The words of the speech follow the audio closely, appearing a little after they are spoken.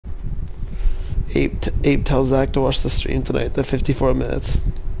Abe tells Zach to watch the stream tonight, the 54 minutes.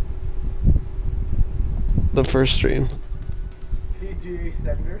 The first stream. PGA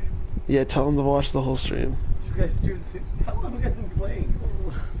Sender. Yeah, tell him to watch the whole stream. How long have you guys been playing?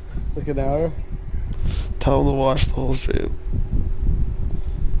 Like an hour? Tell him to watch the whole stream.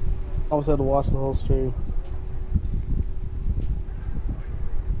 I almost had to watch the whole stream.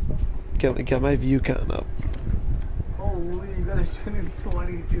 Get my view count up. Holy, you got a shooting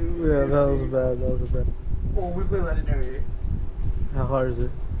 22. Yeah, that was bad. Oh, we play Legendary. How hard is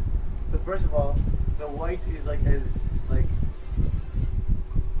it? So first of all, the white is like as like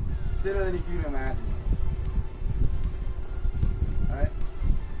thinner than you can even imagine. Alright?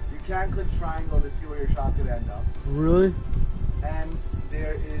 You can't click triangle to see where your shot's gonna end up. Really? And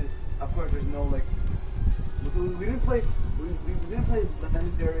there is, of course, there's no like. We didn't play. We didn't play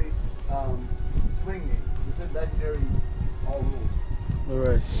Legendary swing game. We played Legendary all rules.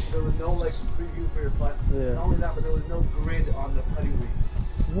 Alright. There was no like preview for your putt. Yeah. Not only that, but there was no grid on the putting green.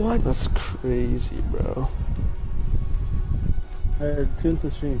 What? That's crazy, bro. Alright, tune to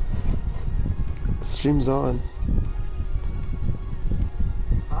the stream. The stream's on.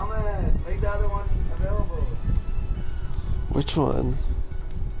 Thomas, make the other one available. Which one?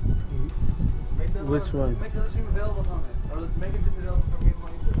 Make the Which one? Make the other stream available, Thomas. Or let's make it just available for me and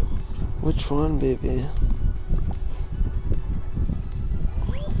Moise. Which one, baby?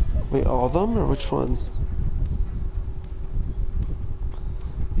 Wait, all of them, or which one?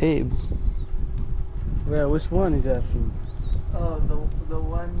 Abe. Yeah, which one he's asking? Oh, the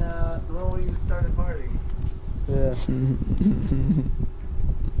one where you started partying. Yeah.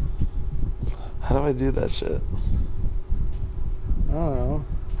 How do I do that shit? I don't know.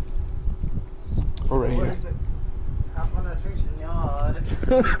 Oh, right here. Hop on that stream, senor.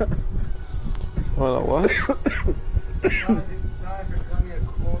 Hold on, what? Thomas, you're becoming a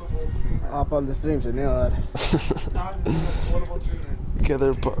quotable streamer. Hop on the stream, senor. Thomas is a quotable streamer. Okay,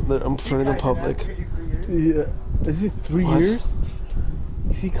 I'm putting them public. Yeah. Is it 3 What? years?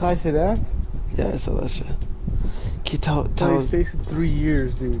 You see Kai said that? Yeah, I saw that shit. Can you tell He's us facing 3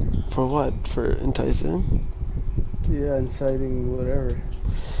 years, dude. for what? For enticing? Yeah, inciting whatever.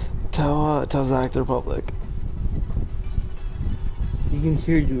 Tell Zach they're public. He can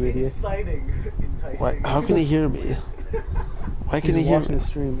hear you, idiot. Inciting. Enticing. Why? How can he hear me? Why can he He's hear watching me? the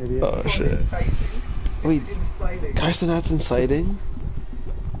stream, idiot. Oh shit! Enticing. Wait, Inciting. Carson, that's inciting.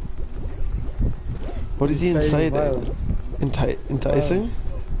 What is he Inciting inciting? violence. Enticing?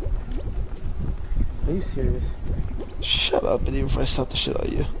 Are you serious? Shut up, idiot! Before I slap the shit out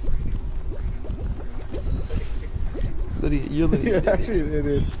of you. Lydia, you're literally You're an actually idiot.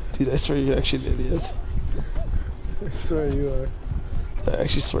 an idiot. Dude, I swear you're actually an idiot. I swear you are. I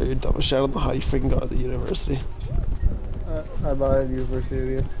actually swear you're dumb as shit. I don't know how you freaking got out of the university. I lied, university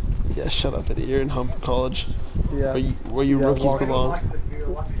idiot. Yeah, shut up, idiot. You're in Humber College. Yeah. Where you Yeah, rookies walk- belong.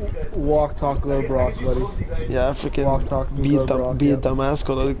 Walk, talk, go, Brock, buddy. Yeah, freaking Walk, talk, be a go, Brock, be a yeah. dumbass.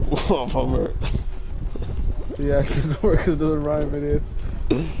 Go to Humber. Yeah, because work is doing rhyme, idiot.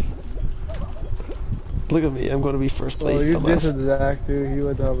 Look at me. I'm going to be first place. Oh, you're dumbass. dissing Zach, dude. He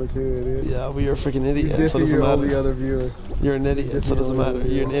went to Humber too, idiot. Yeah, but you're a freaking You're idiot, so it dissing doesn't your only matter. other viewer. You're an idiot, so it doesn't You're matter.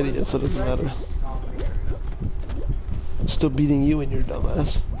 You're an idiot, so it doesn't matter. Still beating you and your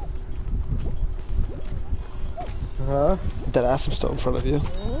dumbass. Huh? That ass I'm still in front of you.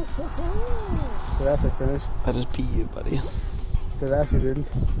 Did I say finished? I just beat you, buddy. Did I say didn't?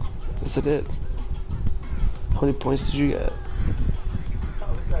 Yes, I did. How many points did you get?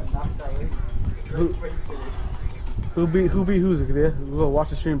 Who beat who's idiot? We'll go watch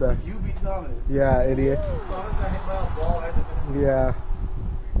the stream back. You beat Thomas. Yeah, idiot. Thomas got hit by a ball right at the finish. Yeah.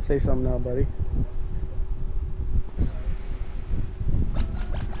 Say something now, buddy.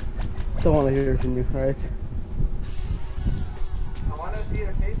 Don't want to hear it from you, alright? I want to see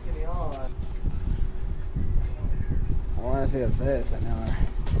your face, senor. I want to see a face, I know.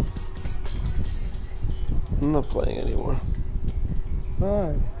 I'm not playing anymore.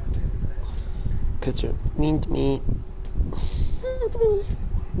 Fine. Cause you're mean to me.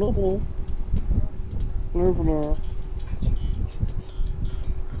 No.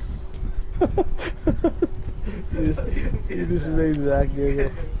 You just made Zach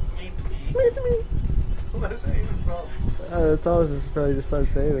giggle. What is that even from? Thomas just probably just started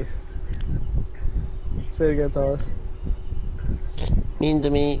saying it. Say it again, Thomas. Mean to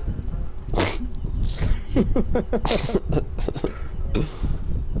me.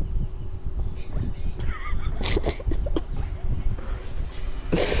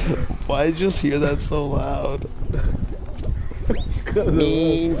 Why did you just hear that so loud?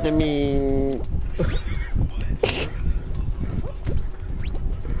 Mean to me.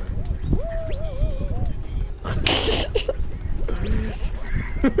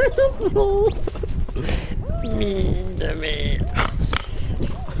 How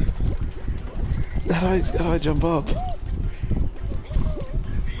do I jump up?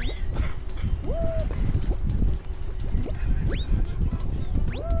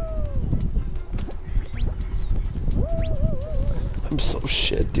 I'm so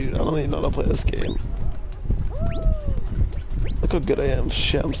shit, dude. I don't even know how to play this game. Look how good I am.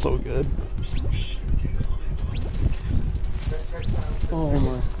 Shit, I'm so good. Oh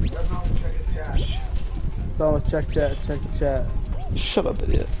my. Thomas, check chat, check the chat. Shut up,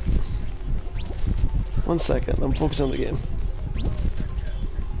 idiot. 1 second, I'm focusing on the game.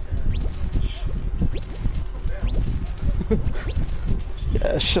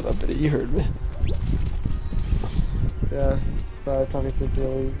 Yeah, shut up, idiot. You heard me. Yeah, sorry, talking to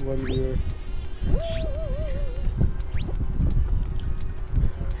Billy. What do you do?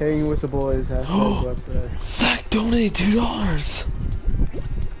 Hanging with the boys. Hashtag website. Zach donated $2.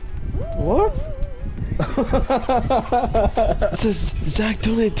 What? It says Zach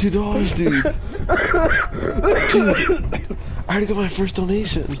donated $2, dude. Dude, I already got my first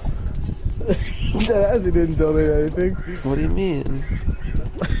donation. That actually didn't donate anything. What do you mean?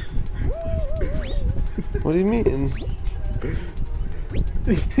 What do you mean?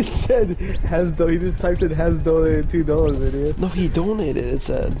 He said he just typed in has donated $2, idiot. No, he donated, it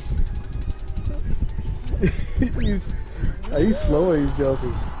said. Are you slow or are you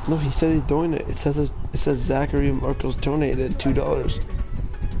joking? No, he said he donated. It says Zachary Marcos donated $2.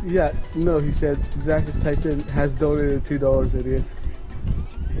 Yeah, no, he said Zach just typed in has donated $2, idiot.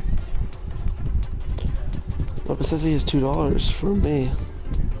 No, it says he has $2 for me.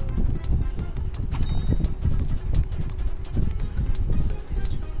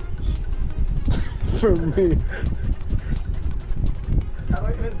 For me. How do I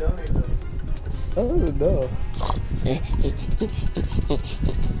even donate though? I don't even know.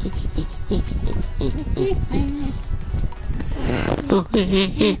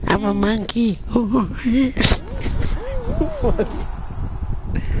 I'm a monkey. What?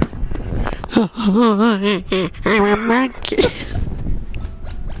 I'm a monkey.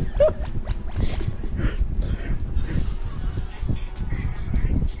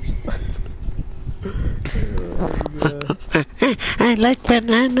 I like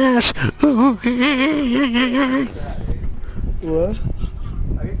bananas. What?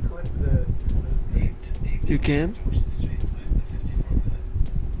 I can click the 8. You can?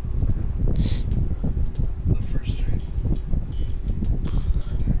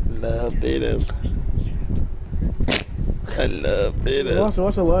 Love betas. I love betas.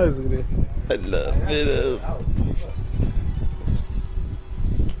 Watch the lives, idiot. I love betas.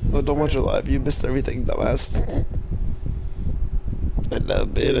 Oh, don't watch it live. You missed everything, dumbass. I love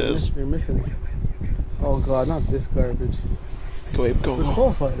betas. You're missing. Oh god, not this garbage. Go, Abe, go, We're go.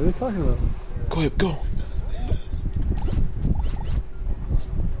 qualified. What are you talking about? Go, Abe, go.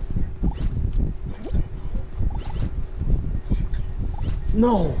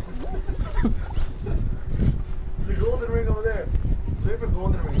 No. The golden ring over there. Wait for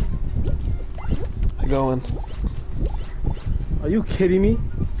golden ring. I'm going. Are you kidding me?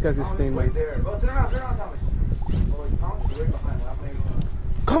 This guy's gonna Thomas, stay in my. wait there. Oh, turn around, Thomas. Oh, wait, Thomas is way behind. I'm playing Thomas.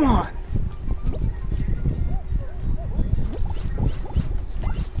 Come on.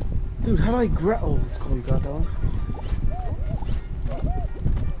 Dude, how do I grab? Oh, it's cool. You got that one.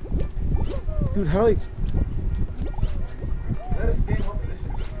 Dude, how do I? Let us stay in one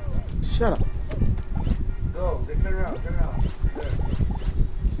position. Shut up. Go, they turn around, turn around. There.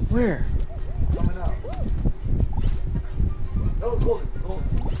 Where? Coming out. No, golden, golden.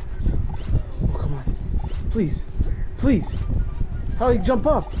 Oh, come on. Please. Please. How do I jump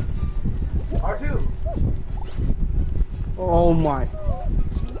up? R2. Oh my.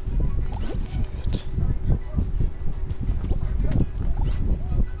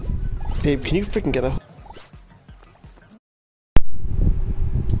 Abe, can you freaking get a...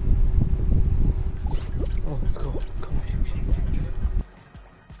 Oh, let's go. Come on.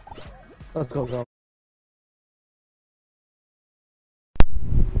 Let's go.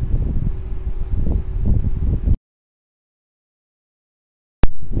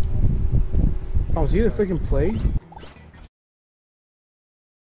 Oh, is he the freaking play?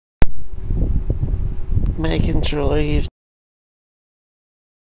 My controller keeps...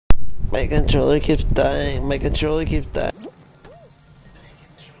 My controller keeps dying. My controller keeps dying.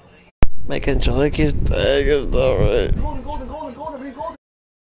 My controller keeps dying. It's alright. Golden, golden, golden, golden, ring, golden.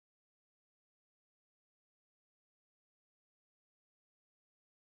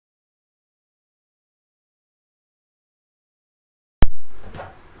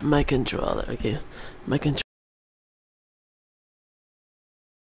 My controller, okay. My controller.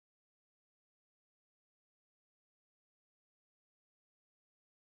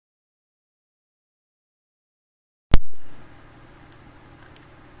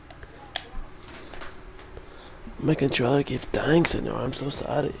 My controller keeps dying, senor. I'm so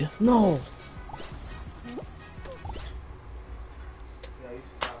sorry. No. Yeah, you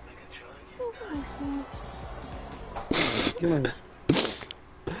stop. Get my.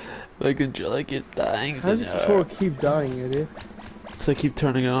 My controller keeps dying, How does the controller keep dying, idiot? So I keep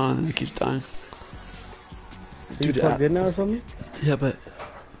turning it on and it keeps dying. Are you plugged in now or something? Yeah, but...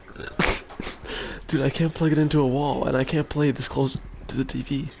 Dude, I can't plug it into a wall, and I can't play this close to the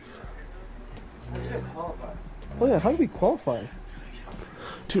TV. Oh yeah, how do we qualify?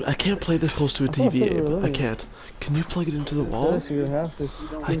 Dude, I can't play this close to a I thought TV, they were Abe. I limited. can't. Can you plug it into the wall? Yes, you're gonna have to.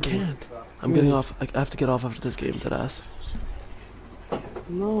 I can't. I'm getting off. I have to get off after this game, deadass.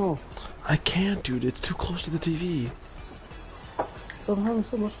 No. I can't, dude. It's too close to the TV. I'm having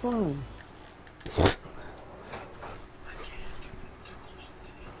so much fun.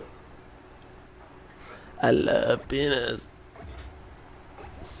 I love penis.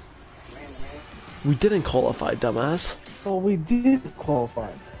 We didn't qualify, dumbass. Oh, we did qualify.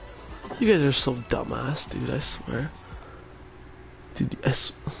 You guys are so dumbass, dude. I swear. Dude, Dude,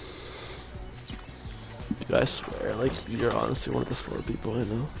 I swear. Like, you're honestly one of the slower people I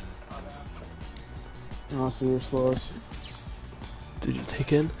know. Honestly, you're slow. Did you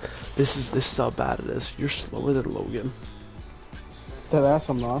take in? This is how bad it is. You're slower than Logan. That ass,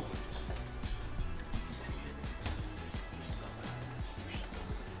 I'm not.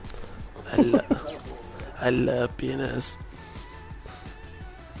 I love penis.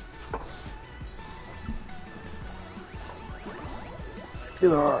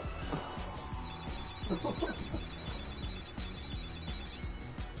 You are.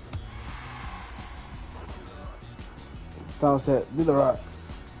 Thomas said, do the rock.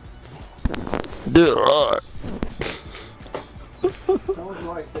 Dude, alright. Someone's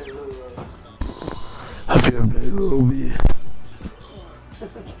mic said it really well. Happy birthday, Ruby.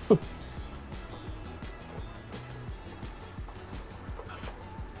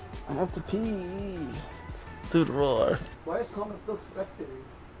 I have to pee. Dude, roar. Why is Thomas still spectating?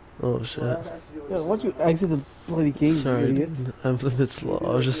 Oh shit. Well, that's actually Yeah, what why'd you exit the bloody game, you Sorry, idiot? I'm a bit slow.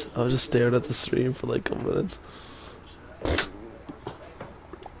 I was just staring at the stream for like a couple minutes.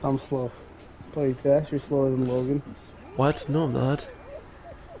 I'm slow. Play fast, you're slower than Logan. What? No, I'm not.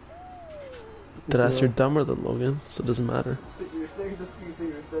 Deadass, you're dumber than Logan, so it doesn't matter. you're saying this because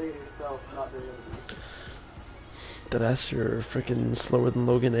you're saying it yourself, not the other. Deadass, you're freaking slower than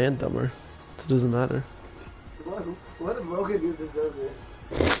Logan and dumber, so it doesn't matter. What did Logan do to deserve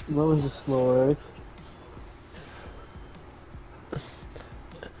this? Logan's just slow, right?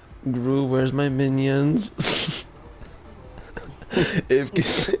 Gru, where's my minions?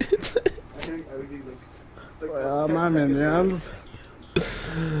 If I would be like Well, 10 my seconds minions.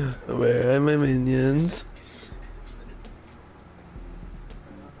 where are my minions?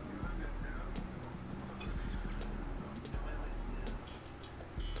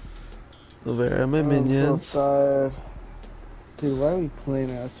 Where are my minions? I'm so tired. Dude, why are we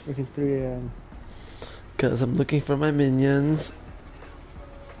playing now? It's freaking 3 a.m. Cause I'm looking for my minions.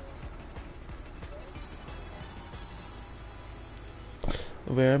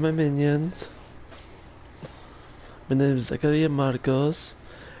 Where are my minions? My name is Zachariah Marcos,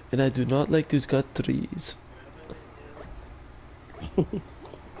 and I do not like to cut trees.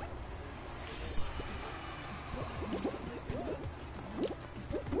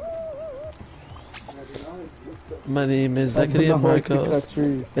 My name is I do Zachariah not like to Marcos, cut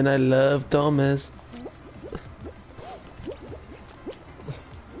trees. and I love Thomas.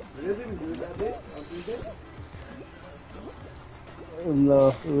 Did you even do that bit on Tuesday?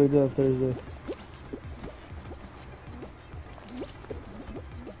 No, we did on Thursday.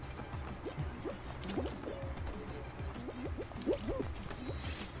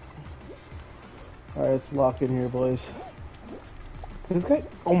 Alright, it's locked in here, boys. This guy,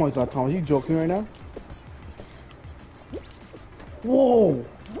 oh my god, Tom, are you joking right now? Whoa!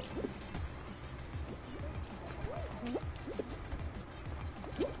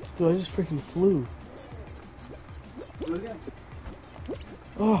 Dude, I just freaking flew. Do it again.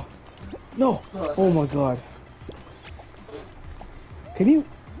 Oh, no! Oh my god. Can you,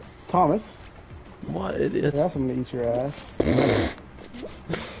 Thomas? What idiot? That's I'm gonna eat your ass.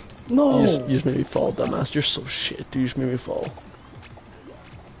 No! You just made me fall, dumbass. You're so shit, dude. You just made me fall.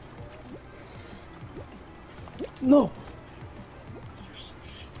 No!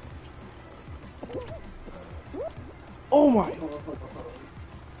 Oh my!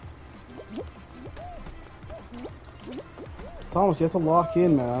 Thomas, you have to lock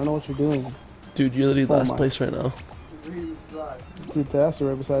in, man. I don't know what you're doing. Dude, you're literally Oh last my. place right now. Really sucks. Dude, the ass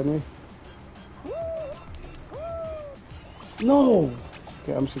right beside me. No!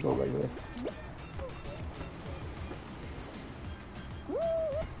 Okay, I'm just gonna go regular.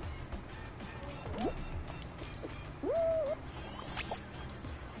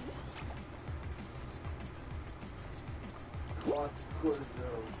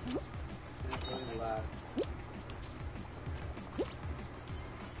 still. It's really loud.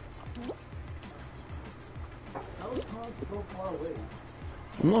 How is Tom so far away?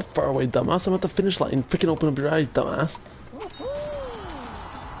 I'm not far away, dumbass. I'm at the finish line. Freaking open up your eyes, dumbass.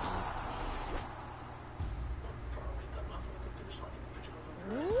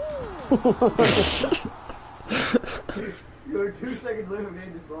 You were 2 seconds late from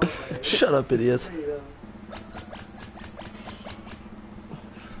getting disqualified. Shut up, idiot.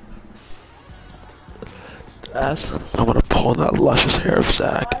 Ass. I'm gonna pull on that luscious hair of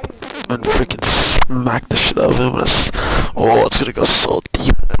Zach and freaking smack the shit out of him. Oh, it's gonna go so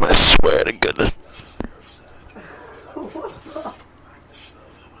deep, I swear to goodness.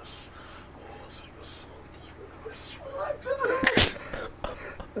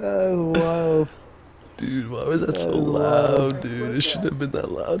 Wow. Dude, why was that so loud, dude? It shouldn't have been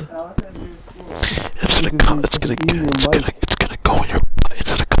that loud. It's gonna come. It's gonna go in your. It's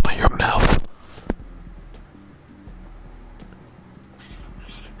gonna come in your mouth.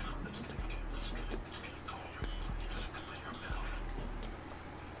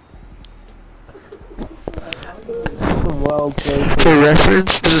 Wild place. For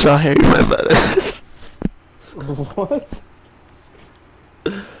reference, this is how hairy my butt is. What?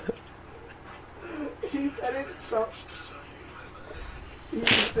 He said it so. He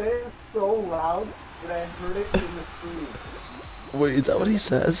said it so loud that I heard it in the stream. Wait, is that what he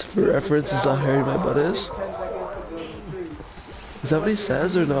says? For reference, this is how hairy my butt is? 10 seconds to the stream. Is that what he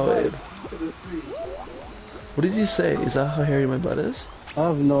says or no, Abe? To the stream. What did he say? Is that how hairy my butt is? I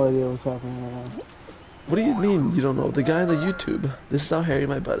have no idea what's happening right now. What do you mean you don't know? The guy on the YouTube. This is how hairy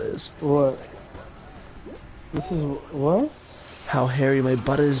my butt is. What? This is what? How hairy my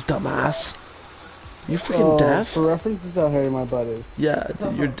butt is, dumbass. You freaking deaf? For reference, this is how hairy my butt is. Yeah,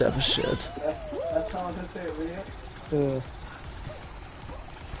 dude, you're deaf as shit. That's how I'm gonna say it, video.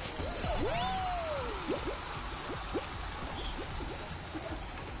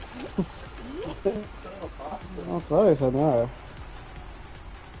 Yeah. Oh, sorry, so no.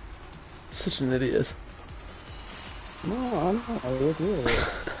 Such an idiot. No, I'm not. I look good.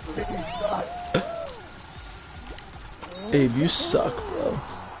 Abe, you suck, bro.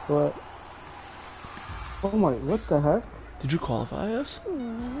 What? Oh my, what the heck? Did you qualify us? You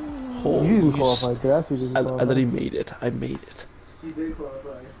didn't qualify, Grass, you didn't I qualify. thought he made it. I made it. He did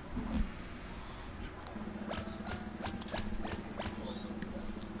qualify.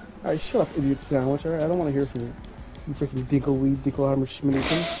 Alright, shut up, idiot sandwich, alright? I don't want to hear from you. You freaking dinkleweed, dinklehammer,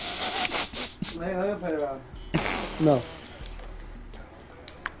 schmination. Let me play around. No.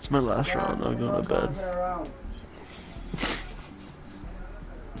 It's my last round. I'm going to bed. Play around.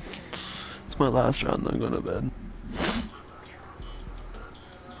 It's my last round. I'm going to bed.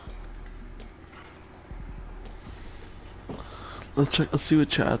 Let's check. Let's see what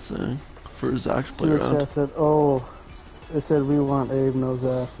chat's saying for Zach's play Your round. chat said, oh, it said we want Abe, no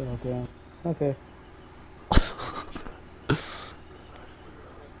Zach. Okay. Okay.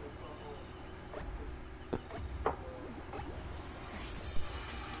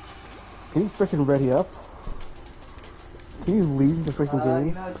 Can you freaking ready up? Can you leave the freaking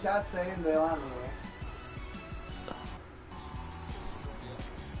You game? know, chat's saying they want me.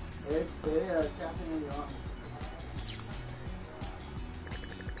 They are chatting in your arm.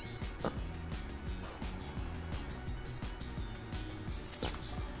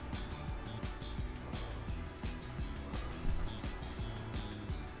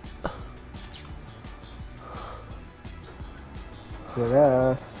 Good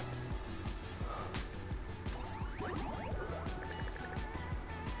ass.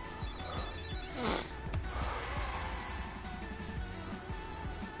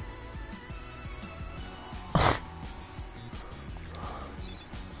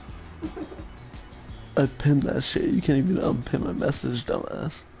 I pinned that shit. You can't even unpin my message,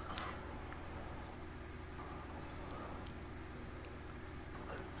 dumbass.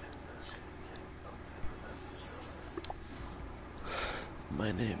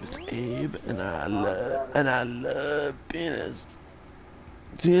 My name is Abe, and I love penis.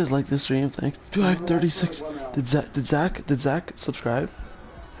 Do you guys like this stream? Thanks. Dude, I have 36. Did Zach subscribe?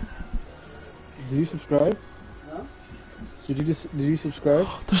 Did you subscribe? Huh? Did you subscribe?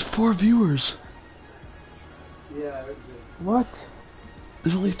 There's 4 viewers. Yeah, I heard it. What?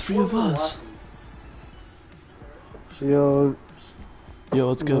 There's only 3 of us. Yo, Yo,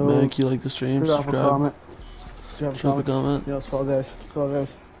 what's good, man? Can you like the stream? drop a Subscribe. comment. Drop a Drop a comment. comment. Yo, it's Fall Guys. Fall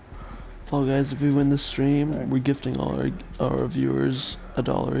Guys. Fall guys, if we win this stream, Alright. we're gifting all our viewers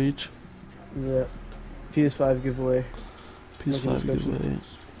 $1 each. Yeah. PS5 giveaway. PS5 Nothing special. giveaway.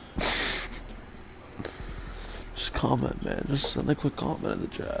 Just comment, man. Just send a quick comment in the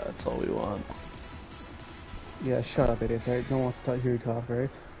chat. That's all we want. Yeah, shut up, idiot. Right? No one wants to hear you talk, right?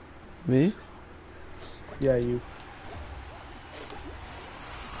 Me? Yeah, you.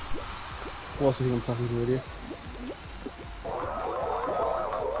 Who else do you think I'm talking to, idiot?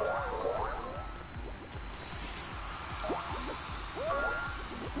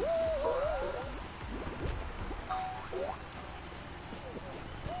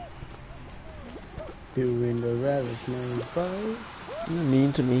 Doing the rabbit's name right. You're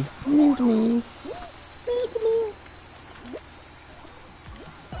mean to me. Mean to me. Mean to me.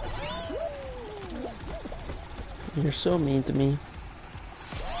 You're so mean to me.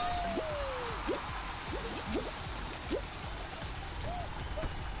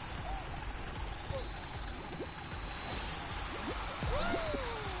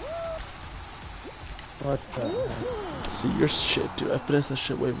 What the heck? See, your shit, dude. I finished that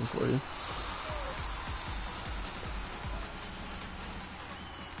shit way before you.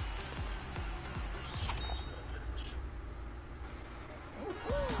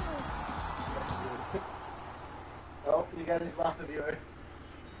 Oh, you guys just lost a viewer.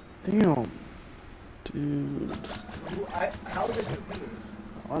 Damn. Dude. How did you do?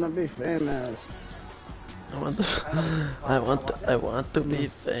 I wanna be famous. I want to be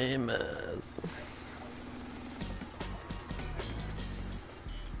famous.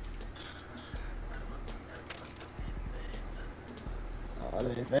 I wanna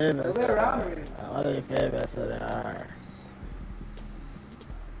be famous. They're around me. I wanna be famous, so they are.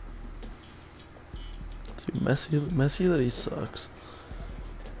 Dude, Messi literally sucks.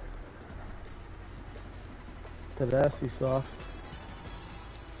 The nasty soft.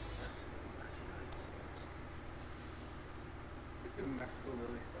 Mexico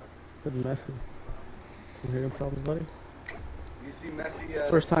really sucks. Good Messi. Some hearing problems, buddy? You see Messi,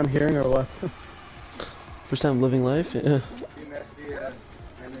 First time hearing or what? First time living life? Yeah. see Messi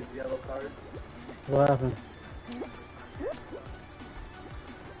and his yellow card? What happened?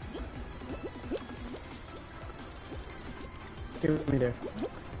 Give me there.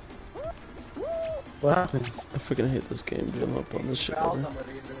 What happened? I freaking hate this game, dude. I'm up on this shit. Fouled Right?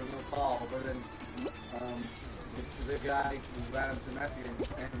 somebody and there was no call, but then the guy who ran into Messi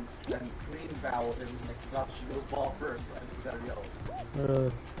and clean fouled him, like he got to shoot the ball first, and he got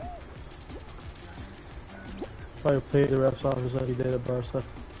yellow. Probably played the refs off just like he did at Barca.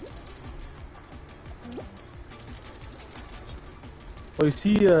 Oh, you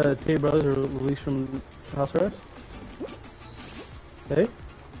see Tay Brothers are released from house arrest? Hey?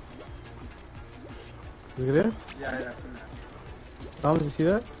 Look at there? Yeah, I've seen that. Tom, did you see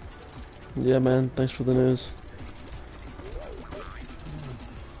that? Yeah, man. Thanks for the news.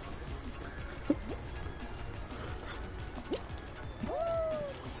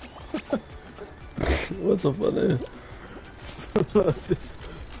 What's so funny? It's just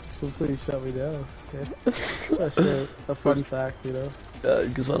completely shut me down. Okay. That's a fun fact, you know?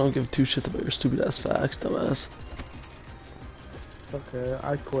 Because I don't give two shits about your stupid ass facts, dumbass. Okay,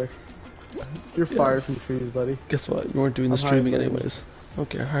 I quit. You're fired from trees, buddy. Guess what? You weren't doing the I'm streaming hired late. anyways.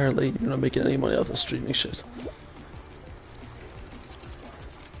 Okay, hire late. You're not making any money off the streaming shit.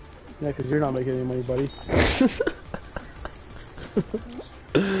 Yeah, because you're not making any money, buddy.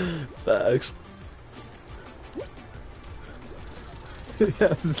 Facts.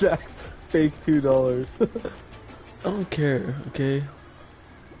 Yeah, Zach, fake $2. I don't care, okay?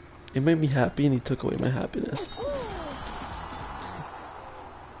 It made me happy and he took away my happiness.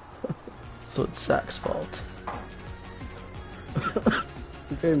 So it's Zach's fault.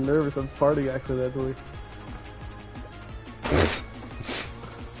 I'm getting nervous. I'm farting accidentally.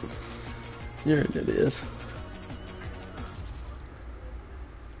 You're an idiot.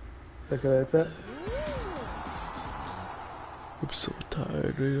 Look at that. I'm so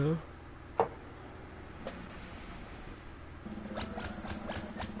tired right now.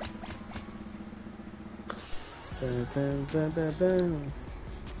 Dun, dun, dun, dun, dun.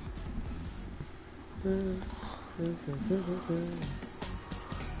 I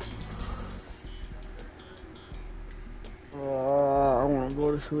want to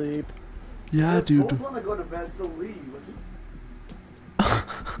go to sleep. Yeah, dude. Both want to go to bed, so leave.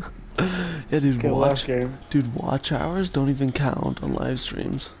 Yeah, dude. Okay, last game. Dude, watch hours don't even count on live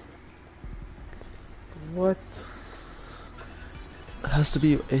streams. What? It has to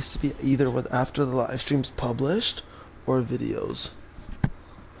be either with after the live stream's published or videos.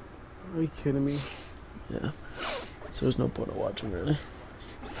 Are you kidding me? Yeah. So there's no point of watching really.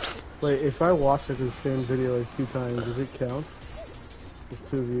 Like, if I watch like the same video like 2 times, does it count? Just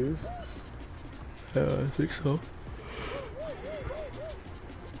 2 views? Yeah, I think so.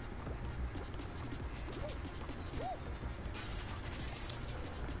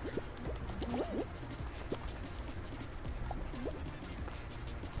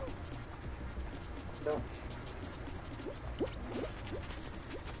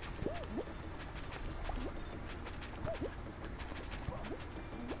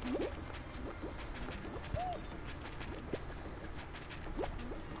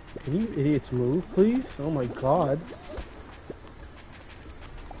 Can you idiots move, please? Oh my god.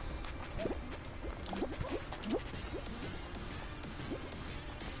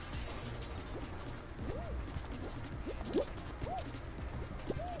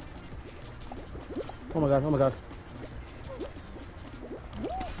 Oh my god, oh my god.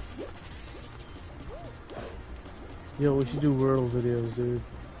 Yo, we should do Wordle videos, dude.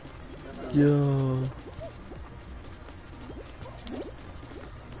 Yo.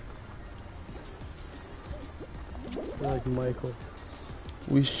 You're like Michael.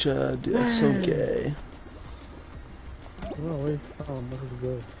 We should, dude. That's so gay. Oh, wait. Oh, this is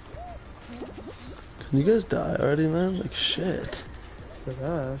good. Can you guys die already, man? Like, shit. Good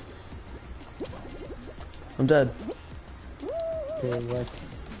ass. I'm dead. Okay, what?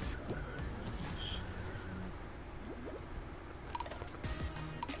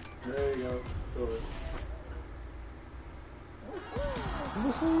 There you go. Go it.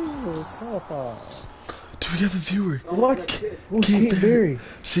 Woohoo! Qualify. Dude, we have a viewer. What? Who's Kate Kate Berry?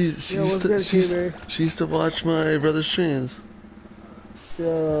 She Yo, what's good, Kate Berry? she used to watch my brother's streams.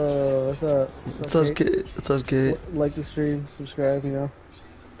 Yo, what's up? What's up, Kate? What's up, Kate? Like the stream, subscribe, you know.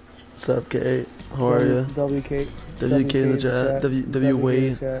 What's up, Kate? How are you? WK. WK in the chat. W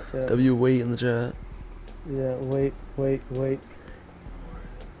wait. Chat, yeah. W wait in the chat. Yeah, wait. Yeah,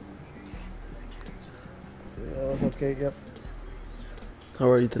 what's up, Kate? Yep. How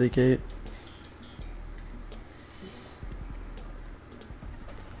are you today, Kate?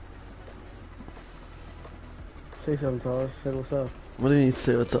 Say something, Thomas. Say what's up. What do you need to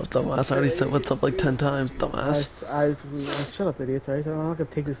say what's up, dumbass? I already said what's up like 10 times, dumbass. I shut up, idiot. Right? I'm not gonna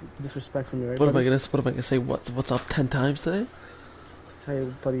take this disrespect from you, right? What am buddy? I gonna say? What's up 10 times today? Hey,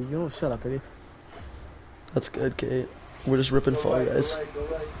 buddy, you don't shut up, idiot. That's good, Kate. We're just ripping Fall Guys. Go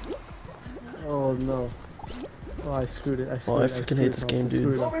right. Oh no. Oh, I screwed it. Oh, I freaking hate this game,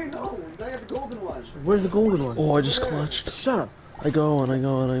 dude. Oh wait, no. You gotta get the golden one. Where's the golden one? Oh, I just clutched. Shut up. I go on.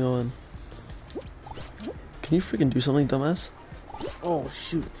 Can you freaking do something, dumbass? Oh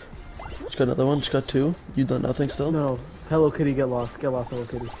shoot. Just got another one. Just got two. You've done nothing still. No. Hello Kitty, get lost. Get lost, Hello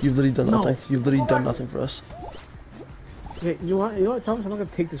Kitty. You've literally done No. nothing. You've literally done nothing for us. Okay, you know what, Thomas? I'm not gonna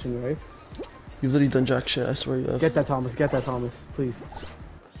take this from you, right? You've literally done jack shit. I swear you have. Get that, Thomas. Get that, Thomas. Please.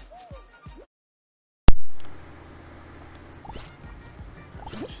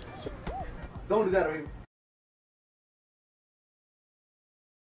 Don't do that, or you...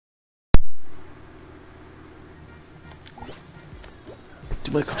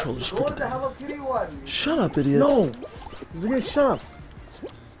 Dude, my controller's Go to freaking the dead. Hello Kitty one. Shut up, idiot. No. Ziggy, shut up.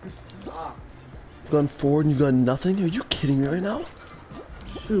 You've gone forward and you've got nothing? Are you kidding me right now?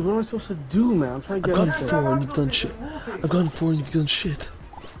 Dude, what am I supposed to do, man? I'm trying to I've get gone up there. forward and you've done shit. I've gone forward and you've done shit.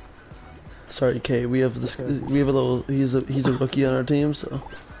 Sorry, Kay. We have this. Okay. We have a little. He's a rookie on our team, so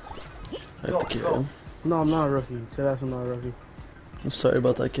I have to carry him. No, I'm not a rookie. Deadass, I'm not a rookie. I'm sorry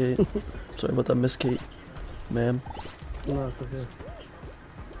about that, Kate. Sorry about that, Miss Kate, ma'am. No, it's okay.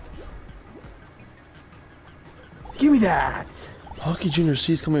 Give me that! Hockey Junior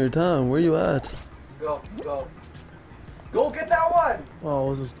C's coming to your town. Where you at? Go. Go get that one. Oh, I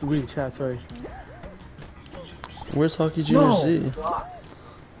was just reading chat, sorry. Where's Hockey Junior No. C? Ah,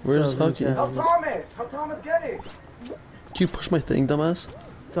 Where's Sorry, Hockey? yeah. Help Thomas. Help Thomas get it. Can you push my thing, dumbass?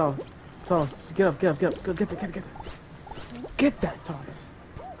 Tom, get up. Go, get that. Get that, Thomas.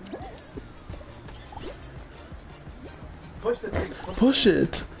 Push the thing. Push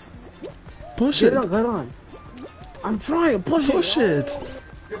it. Push Get it. on, get on. I'm trying, push it. Push it.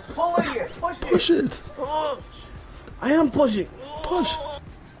 You're pulling it. Push it. Push it. I am pushing. Push.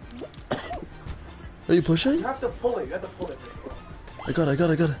 Are you pushing? You have to pull it. You have to pull it. I got it.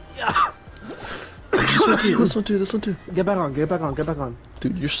 Yeah. This one too. Get back on.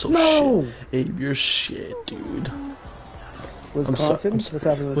 Dude, you're so No. shit. Abe, you're shit, dude. Wisconsin? I'm What's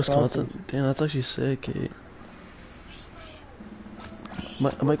happening in Wisconsin. Damn, that's actually sick, Kate.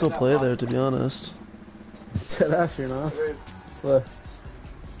 I might go play there, to be honest. That's you're not. What?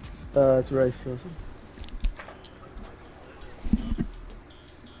 It's Rice Wilson.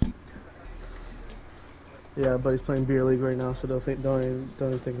 Yeah, but he's playing beer league right now, so don't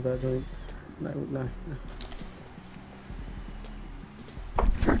even think about it. No.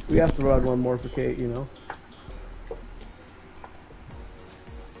 We have to run one more for Kate, you know.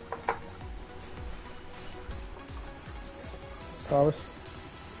 Thomas.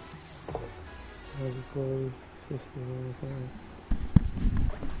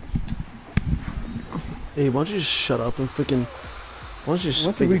 Hey, why don't you just shut up and freaking... Why don't you just...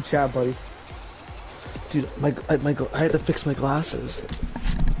 What's the read chat, buddy? Dude, I had to fix my glasses.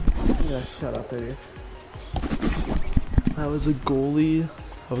 Yeah, shut up, idiot. I was a goalie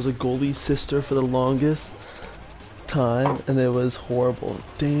I was a goalie sister for the longest time, and it was horrible.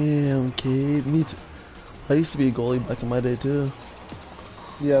 Damn, Kate. Me too. I used to be a goalie back in my day too.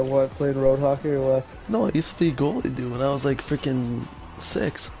 Yeah, what, playing road hockey or what? No, I used to be a goalie, dude, when I was like freaking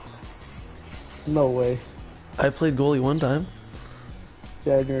 6. No way. I played goalie one time.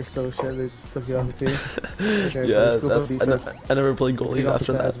 Yeah, and you're so shit, they just took you off the team. Okay, Yeah, let's go play defense. I never played goalie Take off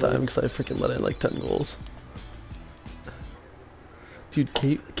after the that pads, time buddy. because I freaking let in like 10 goals. Dude,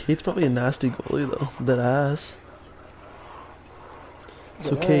 Kate's probably a nasty goalie though. That ass.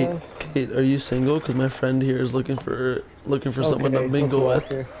 So Kate, are you single? Because my friend here is looking for someone to Okay, mingle let's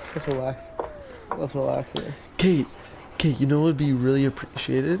with. relax here. Let's relax. Let's relax here. Kate, you know what would be really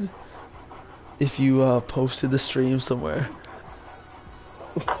appreciated? If you posted the stream somewhere.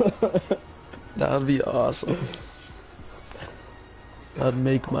 That would be awesome. That'd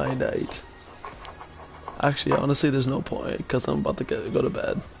make my night. Actually, honestly, there's no point because I'm about to go to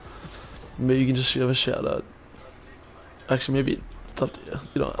bed. Maybe you can just give a shout out. Actually, maybe it's up to you.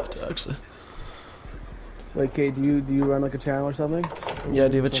 You don't have to actually. Wait, Kate, do you run like a channel or something? Yeah,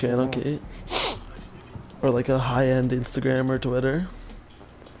 do you have a channel, Kate? Or like a high-end Instagram or Twitter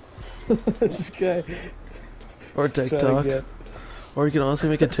This guy. or trying to TikTok? get- Or you can honestly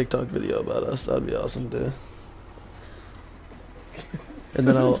make a TikTok video about us. That'd be awesome too. And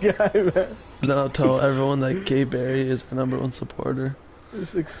then I'll tell everyone that Kate Barry is our #1 supporter.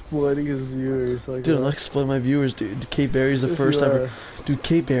 Just exploiting his viewers. Like, Dude, I'm not exploiting my viewers, dude. Kate Barry is the Yes, first you ever. are. Dude,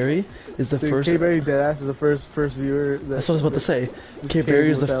 Kate Barry is the Dude, first. Kate Barry Deadass is the first viewer. That's what I was about to say. Just Kate Barry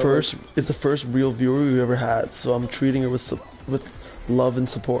is the without, first real viewer we've ever had. So I'm treating her with love and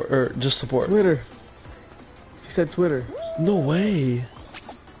support, or just support. Twitter. She said Twitter. No way.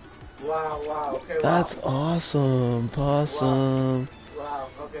 Wow, okay, wow. That's awesome, possum. Wow,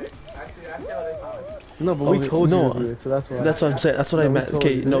 okay. Actually, I didn't know. No, but Okay, we told you no, to do it, so that's why. That's what I'm saying. That's what No, I we meant. told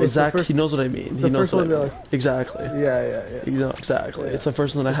Okay, you. no, It's the Zach, first- he knows what I mean. He the knows first what I one mean. that, like- Exactly. Yeah. You know, exactly. Yeah. It's the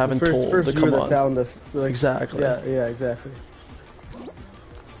first one that I It's haven't the told. first But viewer come that on. found us. Like, Exactly. Yeah, exactly.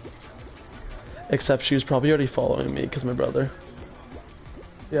 Except she was probably already following me because my brother.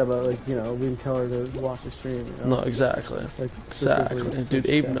 Yeah, but like, you know, we didn't tell her to watch the stream. You know? No, exactly. Like, Exactly. specifically Dude,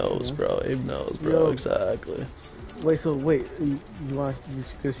 Abe steps, knows, you know? bro. Abe knows, bro. Yo. Exactly. Wait, you want you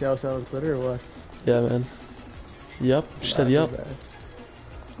should shout us out on Twitter or what? Yeah, man. Yep. She said yep.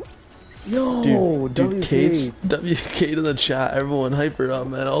 Yo, Dude, WK. Kate's WK in the chat. Everyone hype her up,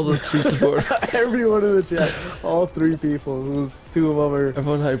 man. All the 3 supporters. Everyone in the chat, all 3 people, who's 2 of them are.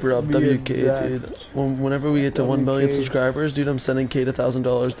 Everyone hype her up. Me and WK, Zach. dude. Whenever we get to 1 million WK. subscribers, dude, I'm sending Kate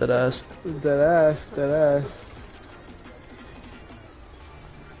 $1,000. That ass. That ass.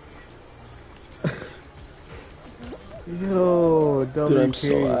 Yo, WK. Dude, I'm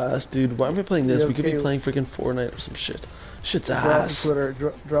so ass, dude. Why am I playing this? Yeah, We could be okay. playing freaking Fortnite or some shit. Shit's Drop ass. the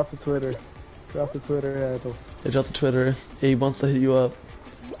Twitter. Drop the Twitter. Drop the Twitter handle. They dropped the Twitter. Abe wants to hit you up.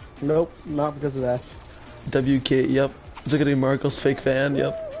 Nope, not because of that. WK, yep. Is it gonna be Marco's fake fan?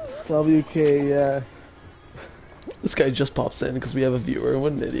 Yep. WK, yeah. This guy just pops in because we have a viewer.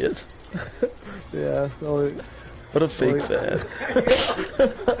 What an idiot. Yeah. Only, What a fake Wait. fan.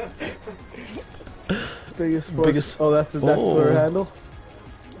 biggest sports. Biggest- Oh, that's the Oh. Twitter handle?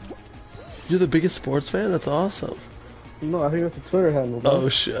 You're the biggest sports fan? That's awesome. No, I think that's the Twitter handle. Oh bro.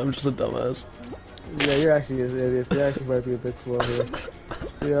 shit, I'm just a dumbass. Yeah, you're actually an idiot. You actually might be a bit slow here.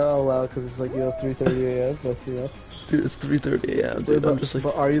 Yeah, oh wow, because it's like, 3:30 a.m., but, Dude, it's 3:30 a.m. Dude, I'm just like,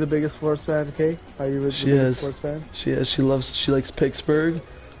 but are you the biggest sports fan, Kay? Are you the She biggest is. sports fan? she likes Pittsburgh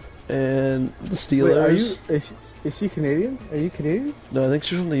and the Steelers. Wait, is she Canadian? Are you Canadian? No, I think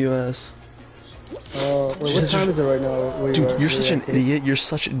she's from the US. Wait, She what says time is it right now? Where Dude, you are? you're such an Where idiot. You're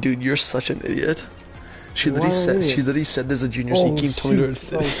such an idiot. She Why literally said an she idiot? literally said there's a junior Oh, sneak team told me to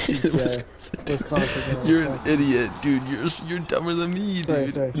shoot. Oh, city. shoot, yeah. Wisconsin, You're an idiot, dude. You're dumber than me, Sorry,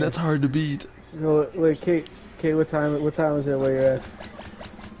 dude. sorry, And that's hard to beat. No, wait, Kate, what time is it where you're at?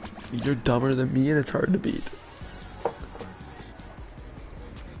 You're dumber than me, and it's hard to beat.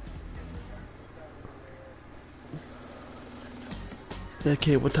 Yeah,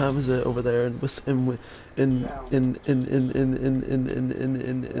 Kate, what time is it over there in Oh,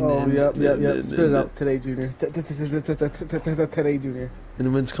 yep. Spit it out. Today, Junior. Today, Junior. in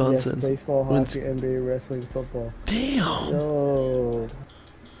Yes, Wisconsin? baseball, Wins- hockey, NBA, wrestling, football. Damn, Yo,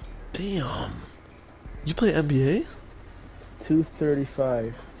 damn. You play NBA?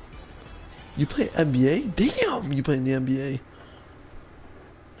 2:35. You play NBA? Damn, you play in the NBA.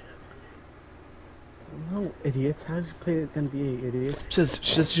 No, idiot. How did you play NBA, idiot? She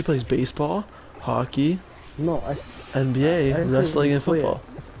says she plays baseball, hockey, No, NBA, I didn't say wrestling, you and play it. football.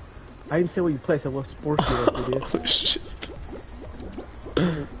 I didn't say what you play. I said what sports you like, idiot. Oh shit.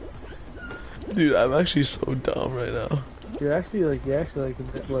 Dude, I'm actually so dumb right now. You're actually like a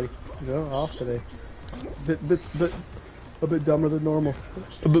bit like off today. Bit a bit dumber than normal.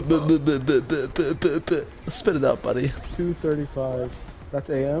 Spit it out, buddy. 2:35. That's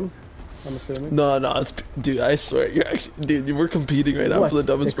AM. I'm assuming. No, it's dude. I swear, you're actually, dude. We're competing right now What? for the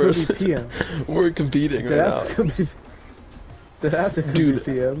dumbest It could be person. PM. We're competing right now. That's a Dude.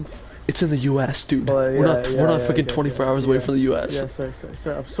 PM. It's in the U.S., dude. Oh, we're not fucking yeah, 24 hours away from the U.S. Yeah, sorry.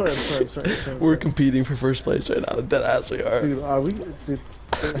 I'm sorry. We're competing for first place right now. Dead ass we are. Dude, are we? Dude.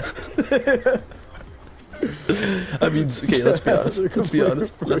 I mean, okay, let's be honest.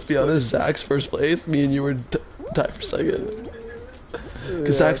 Let's be honest. Zach's first place. Me and you were tied for second.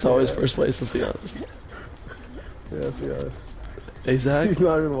 Because Zach's always first place. Let's be honest. Yeah, let's be honest. Hey, Zach. He's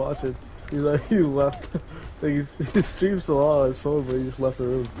not even watching. He left. Like he streams still on his phone, but he just left the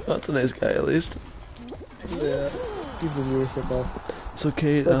room. Oh, that's a nice guy, at least. Yeah. Keep the viewership up. So,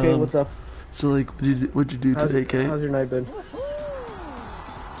 Kate. Okay, what's up? So, like, what'd you do today, Kate? How's your night been?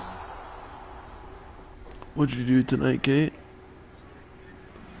 What'd you do tonight, Kate?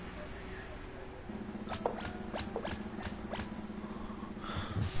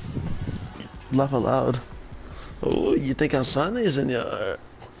 Laugh out loud. Oh, you think I'm funny, senor?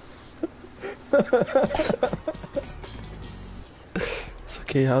 It's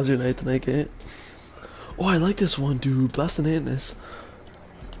okay, how's your night tonight, Kate? Oh, I like this one, dude. Blastinatness.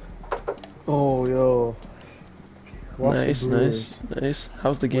 Oh, yo. Watch the Nice, Brewers. nice.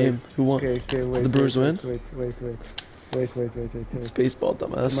 How's the game? Who won? Okay, wait. The Brewers win? Wait. It's baseball,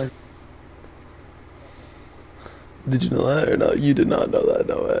 dumbass. My- Did you know that or no? You did not know that,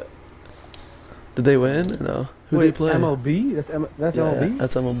 no way. Did they win or no? Who Wait, they play? MLB? That's Yeah, MLB?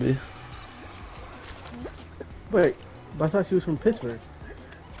 that's MLB. Wait, but I thought she was from Pittsburgh.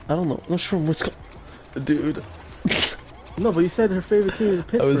 I don't know. I'm not sure from Wisconsin. Dude, No, but you said her favorite team is I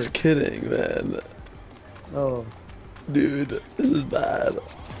Pittsburgh. was kidding, man. Oh, Dude, this is bad.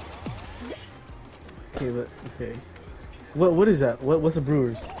 okay. What is that? What's the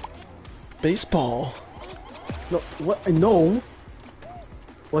Brewers? Baseball. No, what? No.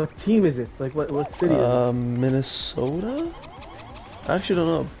 What team is it? Like what city? Is it? Minnesota? I actually don't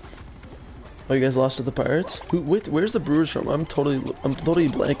know. Oh, you guys lost to the Pirates? Wait, where's the Brewers from? I'm totally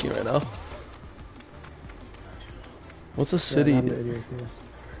blanking right now. What's the city? Yeah, I'm the idiot, yeah.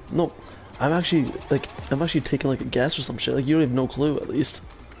 No, I'm actually taking like a guess or some shit. Like you don't have no clue at least.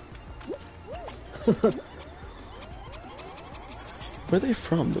 Where are they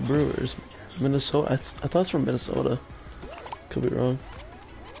from? The Brewers, Minnesota. I thought it's from Minnesota. Could be wrong.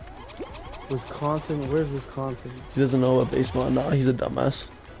 Wisconsin. Where's Wisconsin? He doesn't know about baseball. Nah, he's a dumbass.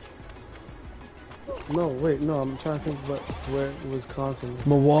 No, wait, no. I'm trying to think about where Wisconsin is.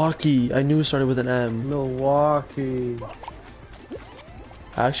 Milwaukee. I knew it started with an M. Milwaukee.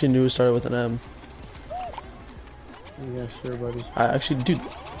 I actually knew it started with an M. Yeah, sure, buddy. I actually, dude,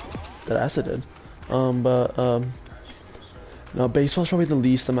 that ass I did. No, baseball's probably the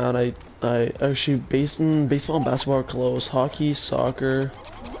least amount. I actually baseball and basketball are close. Hockey, soccer,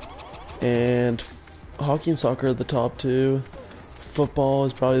 and hockey and soccer are the top two. Football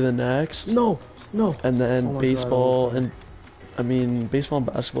is probably the next. No. And then Oh my baseball God, and I mean baseball and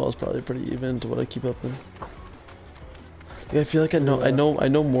basketball is probably pretty even to what I keep up in. Like, I feel like I know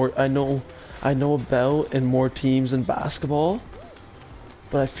about and more teams in basketball,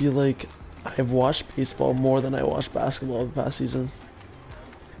 but I feel like I've watched baseball more than I watched basketball the past season.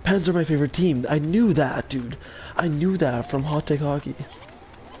 Pens are my favorite team. I knew that, dude. I knew that from Hot Take Hockey.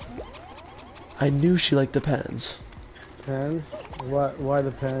 I knew she liked the Pens. Pens? Why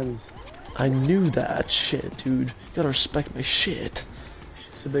the Pens? I knew that shit, dude. You gotta respect my shit.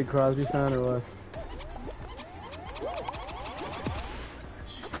 She's a big Crosby fan or what?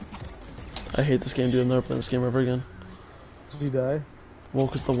 I hate this game, dude. I'm never playing this game ever again. Did you die? Well,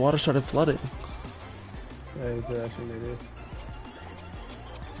 because the water started flooding. Yeah, you did actually, maybe.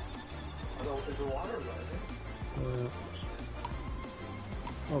 Is the water rising?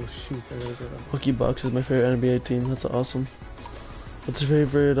 Oh shoot, I gotta get up. Milwaukee Bucks is my favorite NBA team. That's awesome. What's your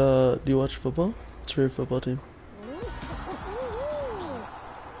favorite, do you watch football? What's your favorite football team?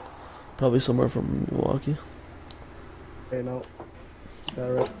 Probably somewhere from Milwaukee. Hey, no.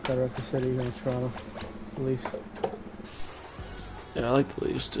 Gotta rep the city in Toronto. Leafs. Yeah, I like the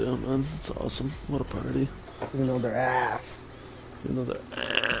Leafs too, man. It's awesome. What a party. Even though they're ass. Even though they're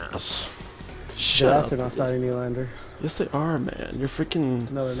ass. They're Shut ass, up. they're not signing Nylander. Yes, they are, man. You're freaking...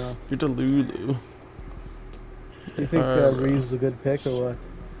 No, they're not. You're Delulu. Do you think Reeves is a good pick or what?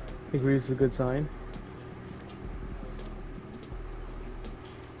 Think Reeves is a good sign?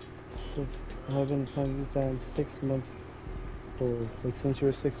 I've been playing 6 months. old? Like since you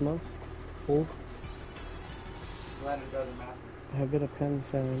were 6 months old? Leonard doesn't matter. I have been a pen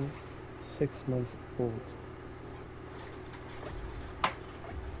fan 6 months old.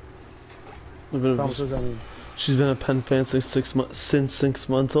 Tom, what does that mean? She's been a pen fan since 6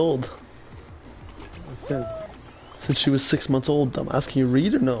 months old. Since. Since she was 6 months old. I'm asking you,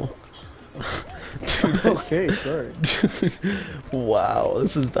 read or no? Dude, Okay, sorry. wow,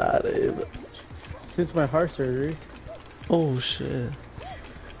 this is bad, Abe. Since my heart surgery. Oh shit.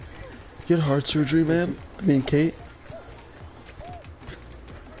 You had heart surgery, man? I mean, Kate?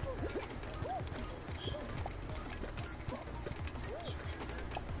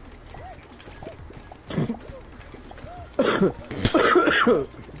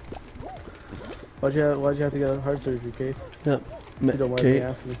 Why'd you have to get heart surgery, Kate? Yep. You don't mind me Kate?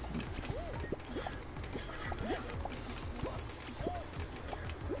 asking.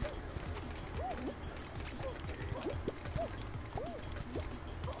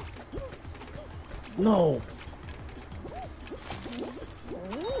 No.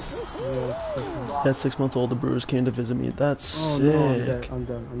 At 6 months old, the Brewers came to visit me. That's Oh sick. no, I'm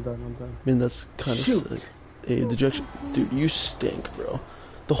done. I mean, that's kind of Shoot. sick. Hey, did you actually... Dude, you stink, bro.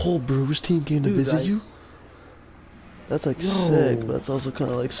 The whole Brewers team came to Dude, visit you? That's like Yo. sick, but that's also kind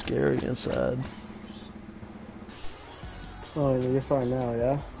of like scary and sad. Oh, you're fine now,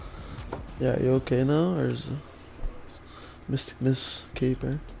 yeah? Yeah, are you okay now? Or is Miss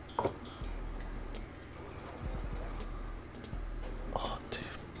Caper? Oh, dude.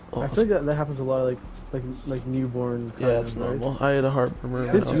 Oh, I think that happens a lot, like newborn. yeah, it's right? normal. I had a heart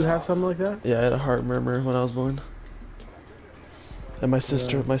murmur. Did when I you was, have something like that? Yeah, I had a heart murmur when I was born. And my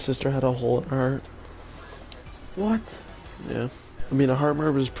sister had a hole in her heart. What? Yeah. I mean, a heart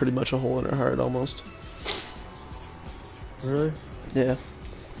murmur is pretty much a hole in her heart, almost. Really? Yeah.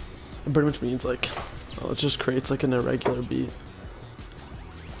 It pretty much means, like, oh, it just creates, like, an irregular beat.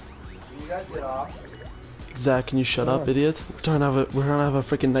 You guys get off. Zach, can you shut up, Yeah. idiot? We're trying to have a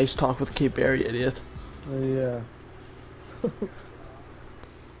freaking nice talk with Kate Barry, idiot. Yeah.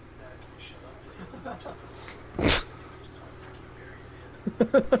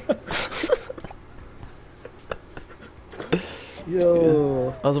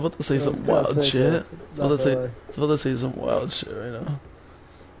 Yo. I was about to say That was some kinda wild sick, shit. though. I was Not about to say some wild shit right now.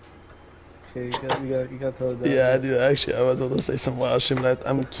 Okay, you got to tell it down. Yeah, dude, actually, I was about to say some wild shit, but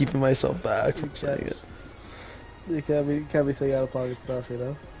I'm keeping myself back from saying it. You can't be saying out of pocket stuff, you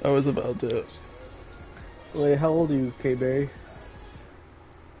know. I was about to. Wait, how old are you, K Barry?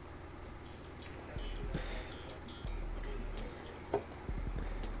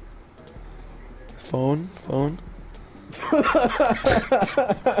 Phone?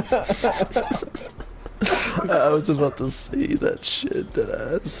 I was about to say that shit,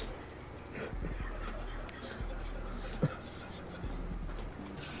 deadass.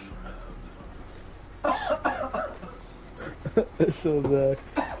 It's so bad.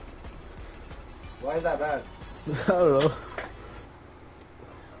 Why is that bad? I don't know.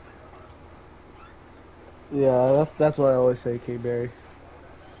 Yeah, that's why I always say K Barry.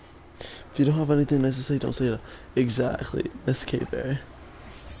 If you don't have anything nice to say, don't say it. Exactly, Miss Kate Barry.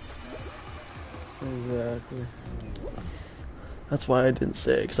 Exactly. That's why I didn't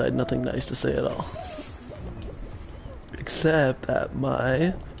say it, because I had nothing nice to say at all. Except that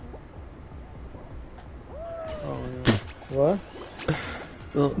my... Oh yeah. What?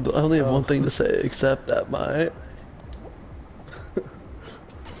 Well, I only have one thing to say, except that my...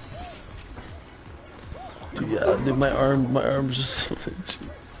 Dude, yeah, dude, my arm's just...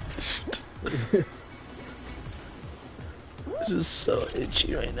 It's just so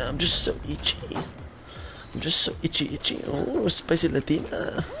itchy right now. I'm just so itchy. I'm just so itchy. Oh, spicy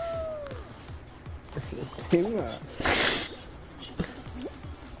Latina. Yeah.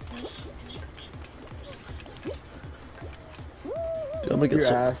 Dude, I'm gonna get Your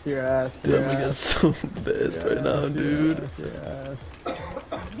so... ass, your ass. Dude, your I'm gonna get ass, so pissed your right now, ass, dude. Your ass.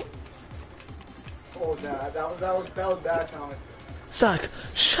 Oh, nah, that was bad, Thomas. Zach,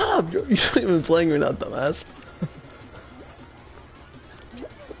 shut up! You're not even playing right now, dumbass.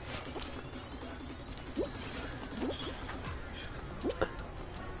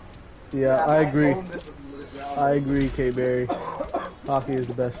 Yeah, I agree. own this round. I agree, K Barry. Hockey is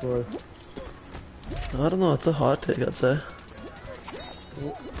the best sport. I don't know, it's a hot take, I'd say.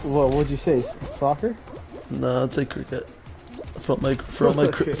 What'd you say? Soccer? No, I'd say cricket. For all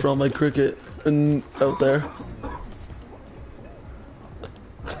my cricket and out there.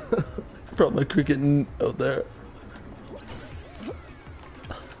 For all my cricket and out there.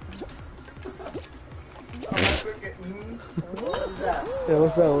 What is that? Yeah,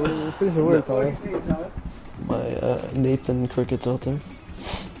 what's that? Finish the word, What are you Thomas. saying, Thomas? Nathan crickets out there.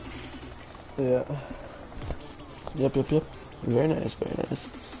 Yeah. Yep, yep, yep. Very nice, very nice.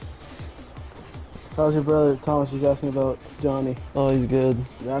 How's your brother, Thomas? He's asking about Johnny. Oh, he's good.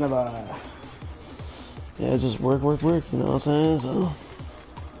 Johnny bye. Yeah, just work, work, work. You know what I'm saying? So.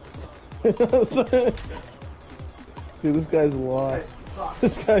 Dude, this guy's lost.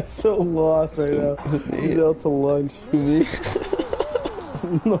 This guy's so lost right now. He's out to lunch. Who, me?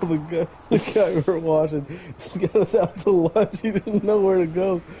 No, the guy we're watching. This guy was out to lunch. He didn't know where to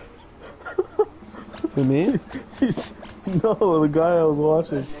go. Who, me? No, the guy I was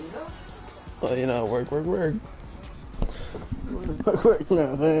watching. Well, you know, work, work, work.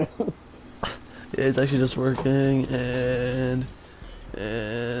 Yeah, Yeah, he's actually just working and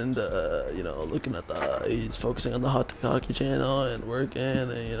you know, looking at he's focusing on the Hot Tech Hockey channel and working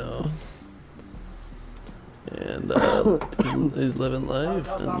and, you know, and he's living life.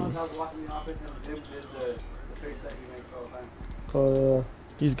 And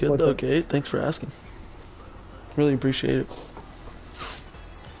he's good though, Kate. Thanks for asking. Really appreciate it.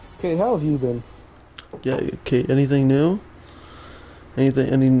 Kate, how have you been? Yeah, Kate, anything new?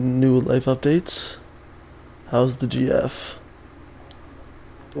 Any new life updates? How's the GF?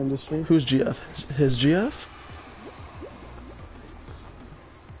 Industry? Who's GF? His GF?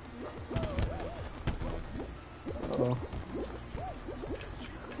 Oh.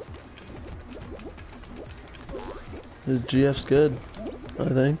 His GF's good, I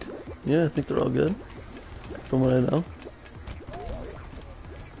think. Yeah, I think they're all good, from what I know.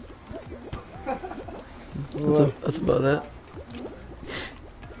 That's about it.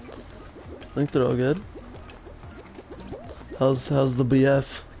 I think they're all good. How's the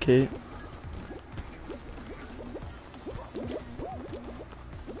BF, Kate?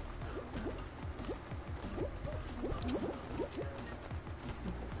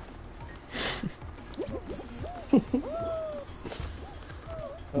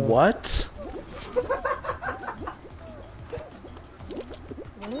 What?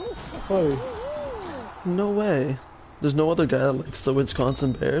 Hey. No way. There's no other guy that likes the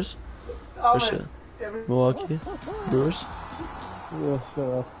Wisconsin Bears? Or shit. Milwaukee Brewers? Yes,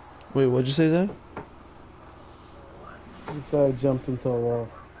 Wait, what'd you say there? he said I jumped into a wall.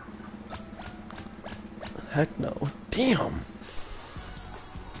 Heck no. Damn.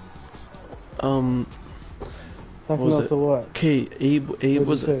 Heck was no it? to what? Kate, Abe What'd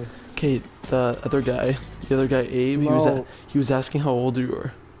was you say? Kate, the other guy, Abe, No. he was asking how old you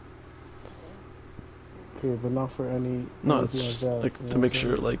were. Okay, but not for any. No, anything it's just that, like you to know make what I'm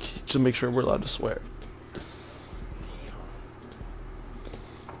sure, like to make sure we're allowed to swear.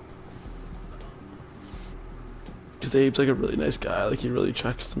 Cause Abe's like a really nice guy. Like he really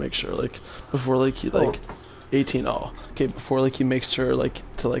checks to make sure, like before like he like 18. Oh, okay. Before like he makes sure like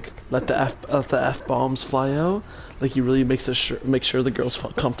to like let the f bombs fly out. Like he really makes make sure the girls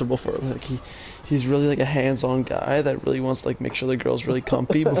feel comfortable for it. Like he's really like a hands-on guy that really wants to like make sure the girl's really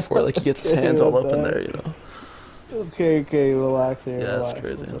comfy before like he gets his hands all up in there. You know. Okay, relax here. Yeah, relax. that's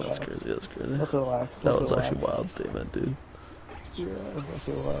crazy. Let's That's relax. crazy. That's crazy. Let's relax. That Let's was relax. actually a wild statement, dude. Yeah, that's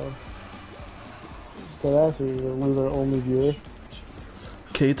so wild. But actually, we're their only viewer.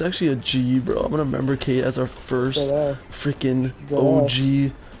 Kate's actually a G, bro. I'm gonna remember Kate as our first Deadass. freaking Deadass.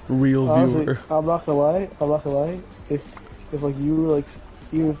 OG real Honestly, viewer. I'm not gonna lie. If like you were like,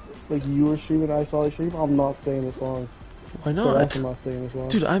 even if like you were streaming, I saw you stream, I'm not staying this long. Why Deadass, not? I'm not staying this long.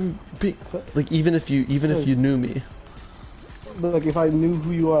 Dude, like even if you knew me. But like if I knew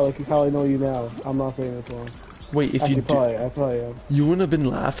who you are, like how I know you now, I'm not staying this long. Wait, if Actually, you I probably am. you wouldn't have been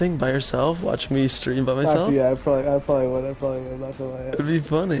laughing by yourself watching me stream by myself? Actually, yeah, I probably would. I probably would. Not gonna lie. It'd be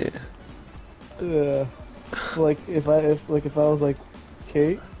funny. Yeah. Like if I was like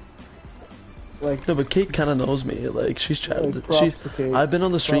Kate, like No, but Kate kind of knows me. Like she's chatted. Like, props to Kate. I've been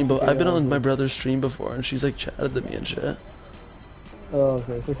on the stream, Props but to I've been Kate, on my honestly. brother's stream before, and she's like chatted to me and shit. oh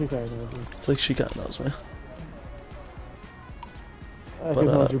okay, so she kind of knows me. It's like she kind of knows me. I But, can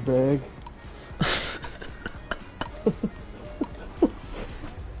hold your bag.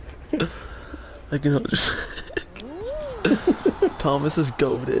 I can hold Thomas is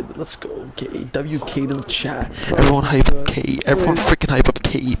goated. Let's go, WK in the chat. Everyone hype up K. Everyone freaking hype up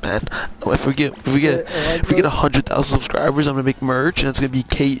K, man. Oh, if we get 100,000 subscribers, I'm gonna make merch, and it's gonna be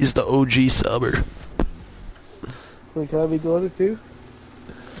Kate is the OG subber. Wait, can I be goaded too?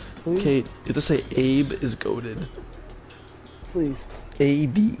 Please? Kate, you have to say Abe is goated. Please.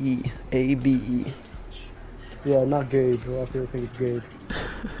 ABE. ABE. Yeah, not Gabe. A lot of people think it's Gabe.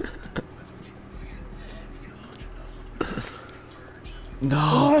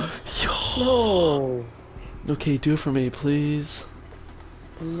 No. What? Yo. No. No, Kate, do it for me, please.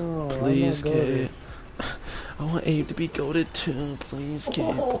 No. Please, I'm not Kate. goated. I want Abe to be goated too, please,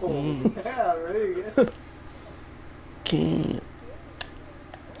 Kate, please. Yeah, ready again. Kate.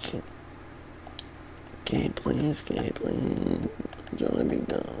 Kate, please, Kate, please. Don't let me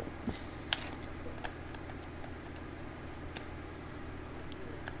go.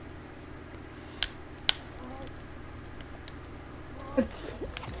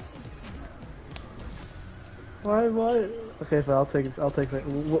 Why? Okay, fine, I'll take it. I'll take it.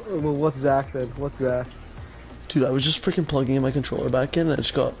 What's Zach then? What's Zach? Dude, I was just freaking plugging in my controller back in and I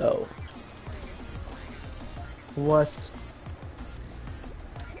just got out. What?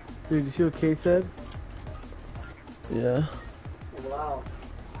 Dude, you see what Kate said? Yeah. Wow.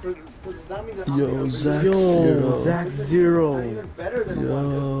 So does that mean that Yo, Zach Yo, Zero. Zach Not Zero. even better than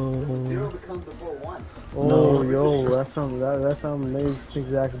Yo. one. Zero becomes before one. Oh, No. yo, that sounds amazing. I think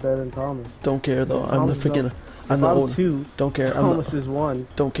Zach's better than Thomas. Don't care though. I'm the Thomas, freaking. no. I'm If the I'm owner. 2, Don't care. I'm Thomas the. is 1.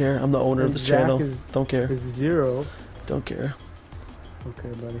 Don't care. I'm the owner of And this Zach channel. is- Don't care. Is 0. Don't care. Okay,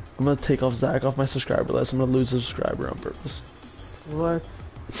 buddy. I'm gonna take off Zach off my subscriber list. I'm gonna lose a subscriber on purpose. What?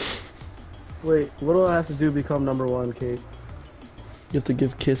 Wait, what do I have to do to become number 1, Kate? You have to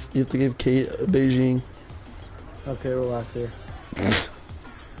give You have to give Kate a Beijing. Okay, relax here.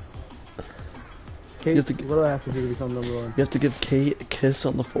 Kate, have to what do I have to do to become number 1? You have to give Kate a kiss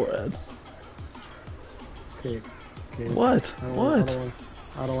on the forehead. Kate. What? What?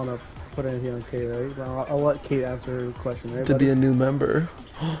 I don't want to put anything on Kate, right? But I'll let Kate answer her question, right? To buddy? be a new member.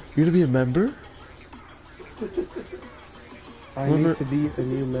 You're gonna be a member? I member- need to be a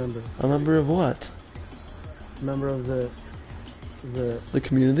new member. A member of what? Member of the. The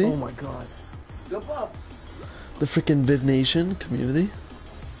community? Oh my god. Jump up. The freaking Viv Nation community?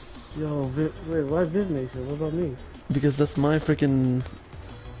 Yo, wait, why Viv Nation? What about me? Because that's my freaking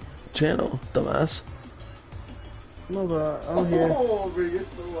channel, dumbass. No, but I'm here. Oh, bro, you're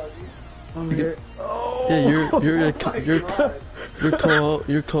so lucky. I'm here. Oh! Yeah, you're Oh my God.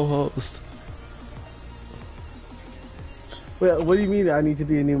 you're co-host. Wait, what do you mean I need to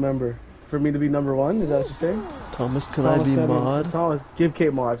be a new member? For me to be number 1? Is that what you're saying? Thomas, can I be Thomas, mod? Thomas, give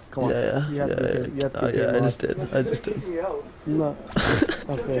Kate mod. Come on. Yeah, You have to give- you have to Oh, give yeah, Kate I mod. just did. I just did. Kick me out. No.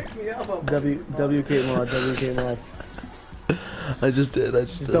 Okay. Kick me out. W Kate mod. W Kate mod. I just did. I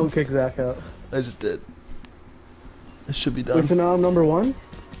just Just did. don't kick Zach out. I just did. It should be done. Wait, so now I'm number 1?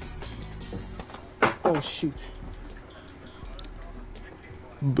 Oh shoot.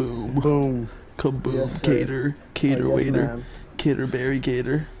 Boom. Boom. Kaboom. Yes, sir. Cater. Cater Oh, yes, waiter. ma'am. Cater berry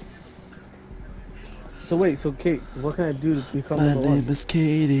gator. So wait, so Kate, what can I do to become My number name 1? is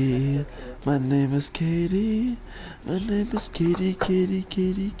Katie. My name is Katie. My name is Katie, Katie,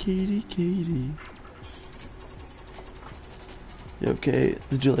 Katie, Katie, Katie. You okay?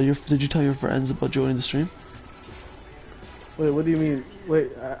 Did you tell your friends about joining the stream? Wait, what do you mean?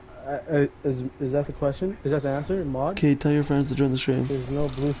 Wait, is that the question? Is that the answer? Mod? Okay, tell your friends to join the stream. There's no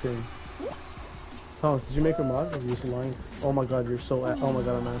blue thing. Thomas, did you make her mod? Or are you just lying? Oh my god, you're so. Oh my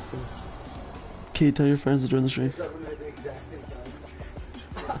god, I'm asking. Okay, tell your friends to join the stream.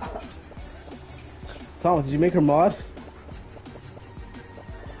 Thomas, did you make her mod?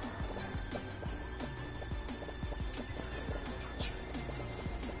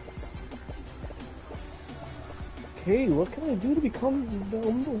 Okay, what can I do to become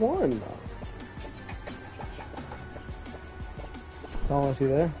number 1? Thomas, you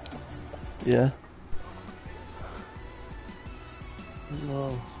there? Yeah.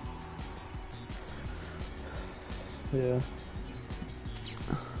 No. Yeah.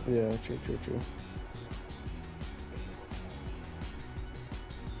 Yeah, true.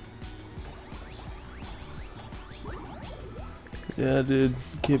 Yeah, dude.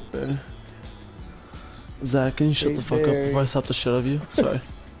 Keep it. Zach, can you shut Hey, the fuck up Barry. before I slap the shit out of you? Sorry.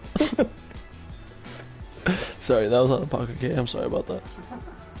 Sorry, that was out of pocket. Okay, I'm sorry about that.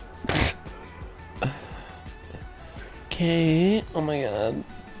 Kate, oh my god.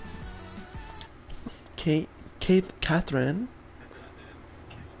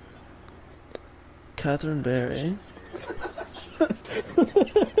 Catherine Berry.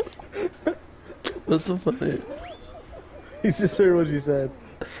 What's so funny? He just heard what you said.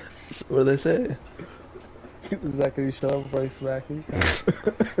 What do they say? Zach, can you shut up before I smack you?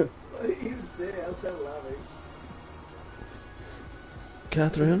 What did you say? I started laughing.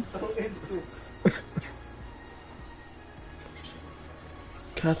 Catherine? So instant.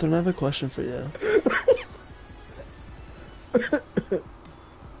 Catherine, I have a question for you.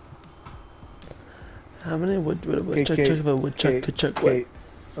 How many woodchuck Kate, if a woodchuck Kate, could chuck Kate.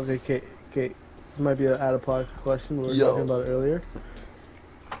 Okay, Kate. This might be an out-of-pocket question. We were Yo. talking about it earlier.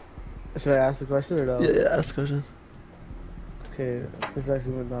 Should I ask the question or no? Yeah, ask question. Okay, it's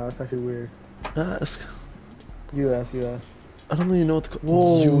actually weird. Ask. U.S. U.S. I don't even know what the.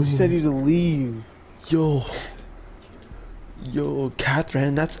 Whoa, she said you to leave. Yo,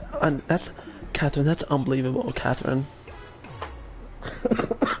 Catherine, Catherine, that's unbelievable, Catherine.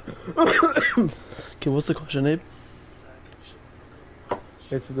 Okay, what's the question, Abe?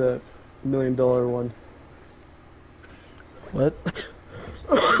 It's the $1 million one. What?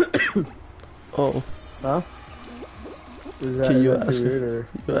 Oh. Huh? Is that, Okay, you is that ask too her. weird or?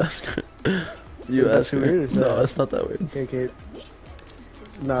 You ask her. You Is that ask too her. weird or is No, that- it's not that weird. Okay, Kate.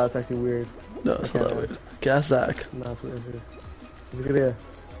 No, it's actually weird. No, it's not Okay. that weird. Gas Zach. No, it's weird. It's a good guess.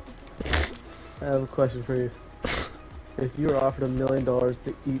 I have a question for you. If you were offered $1 million to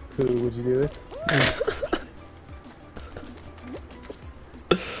eat poo, would you do it?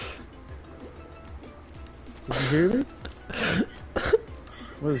 Did you hear me?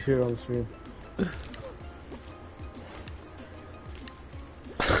 What is here on the stream?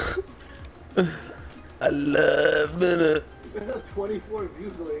 I love it. We have 24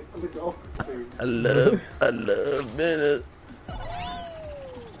 views on the golf page. I love it.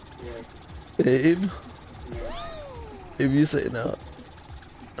 Yeah. Abe? Abe, you say no.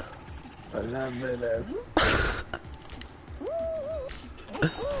 I love it.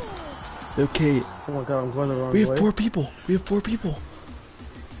 Okay, Oh my god, I'm going the wrong we way. have 4 people. We have 4 people.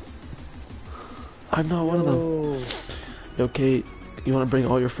 I'm not one of them. Yo. Okay, you want to bring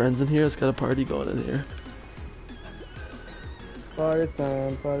all your friends in here? Let's get a party going in here. Party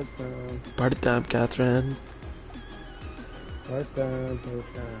time, party time, Party time, Catherine. party time, party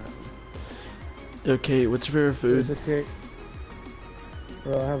time. Okay, what's your favorite Is food? it cake?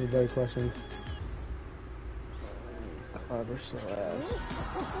 Bro, I have a better question. God, we're so ass.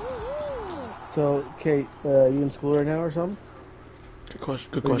 So, Kate, you in school right now or something? Good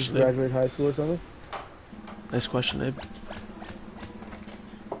question. Good Or you question, just Abe. graduate high school or something? Nice question, Abe.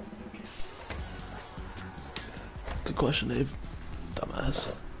 Good question, Abe. Dumbass.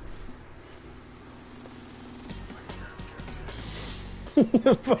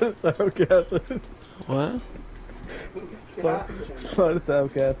 Okay, Catherine. What? Part of time,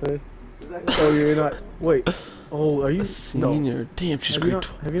 Catherine. Oh, you're not. Wait. Oh, are you A senior. Damn, she's Have you, grade not,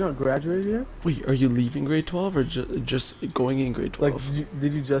 12. have you not graduated yet? Wait, are you leaving grade 12 or just going in grade 12? Like,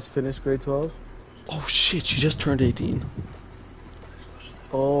 did you just finish grade 12? Oh shit, she just turned 18.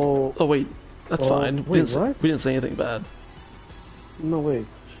 Oh, Oh wait, that's Oh, fine. wait, we, didn't say, what? we didn't say anything bad. no, wait.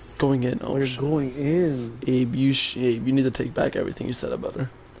 Going in. Oh Oh, you're shit. going in. Abe, Abe, you need to take back everything you said about her.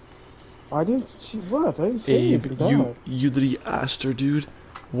 I didn't. What? I didn't say Abe, anything bad. you literally asked her, dude,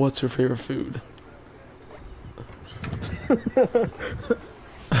 what's her favorite food?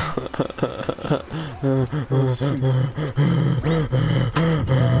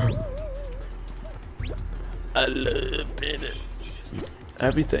 I love it.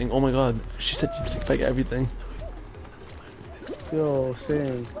 Everything. Oh my god. She said you'd take back everything. Yo,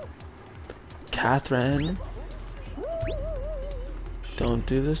 same. Catherine. Don't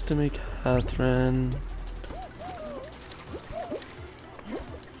do this to me, Catherine.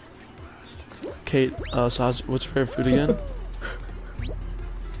 Kate, what's your favorite food again?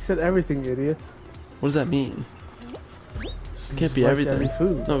 She said everything, idiot. What does that mean? It can't be Likes everything. every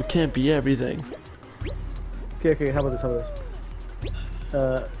food. No, it can't be everything. Okay, how about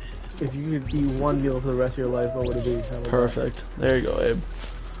this, if you could eat one meal for the rest of your life, what would it be? How about Perfect. There you go, Abe.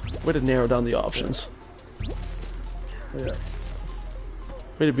 Way to narrow down the options. that? Yeah.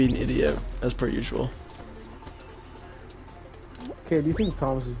 Way to be an idiot, as per usual. Okay, do you think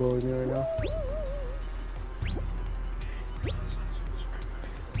Thomas is bullying me right now?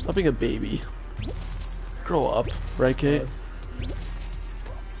 Stop being a baby. Grow up, right, Kate?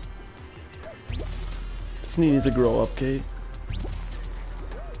 Doesn't he need to grow up, Kate?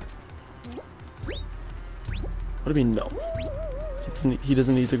 What do you mean, no? He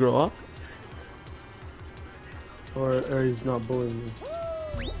doesn't need to grow up? Or he's not bullying me?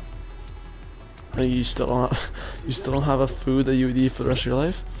 And you still don't have a food that you would eat for the rest of your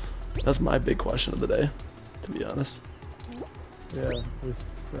life? That's my big question of the day, to be honest. Yeah, it's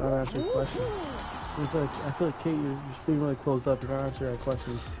not answering question. I feel like Kate, you're just being really closed up. You're not answering our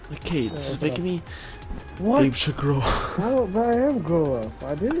questions. Like, Kate, this is open making me. What? Abe should grow up. But I am grow up.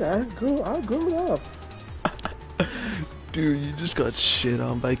 I grew up. Dude, you just got shit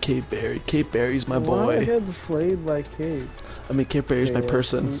on by Kate Berry. Kate Berry's my Why boy. I get flayed by Kate? I mean, Kate Berry's my Yeah, yeah.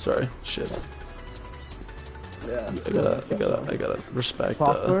 person. Sorry, shit. Yeah. I gotta respect.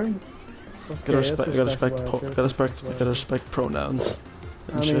 Popcorn? Gotta respect pronouns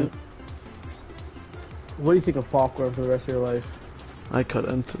and I shit. mean, what do you think of popcorn for the rest of your life? I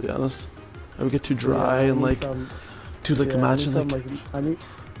couldn't, to be honest. I would get too dry Yeah, I and need like, some- dude, like yeah, imagine I like, need some,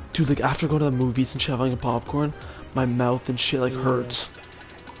 Dude, like after going to the movies and shit, having a popcorn, my mouth and shit like Yeah. hurts.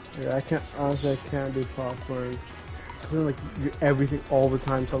 Yeah, I can't, honestly, I can't do popcorn. 'Cause then, like, you're everything all the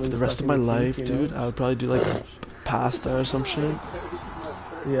time, something The rest stuck of my in your life, teeth, you know? dude, I would probably do like pasta or some shit.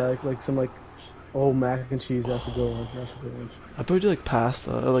 Yeah, like some, like, oh, mac and cheese, that's a good one, that's a good one. I'd probably do like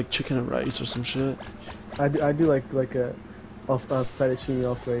pasta or like chicken and rice or some shit. I do like a fettuccine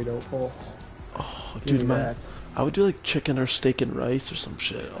alfredo. Oh, Oh, give dude, me man, that. I would do like chicken or steak and rice or some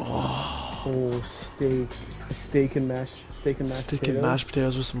shit. Oh, Oh, steak and mashed steak potatoes. and mashed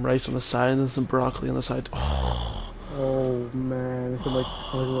potatoes with some rice on the side and then some broccoli on the side. Oh, Oh man, some like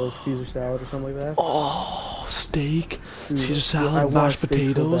a little Caesar salad or something like that. oh, steak, Dude, Caesar I salad, want mashed steak so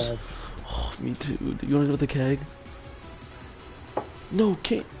potatoes. bad. Oh, me too. Do you wanna go to the keg? No,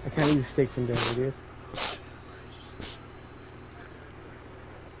 can't. I can't eat steak from dinner, idiot.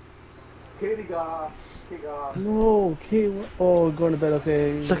 Katie got off. Katie got off. No, okay. Oh, going to bed.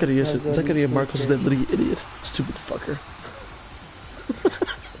 Okay. Zachariah Marcos is that little idiot. Stupid fucker.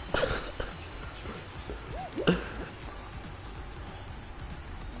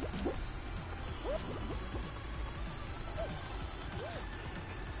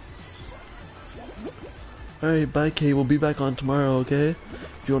 Alright, bye Kate. We'll be back on tomorrow, okay?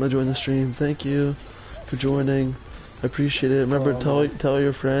 If you want to join the stream, thank you for joining. I appreciate it. Remember, tell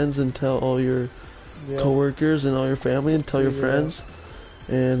your friends and tell all your coworkers and all your family and tell your friends.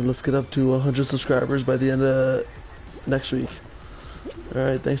 And let's get up to 100 subscribers by the end of next week.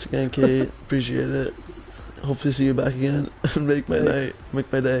 Alright, thanks again, Kate. Appreciate it. Hopefully see you back again and make my night,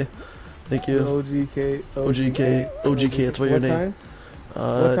 make my day. Thank you. OGK. OGK, that's what your name.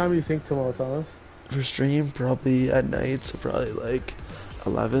 What time do you think tomorrow, Thomas? For stream, probably at night, so probably like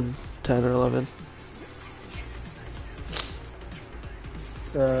 11, 10 or 11.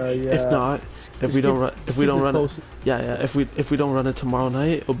 Yeah. If we don't run it, if we don't run it tomorrow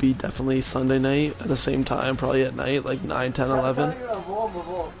night, it'll be definitely Sunday night at the same time, probably at night, like 9, 10, 11.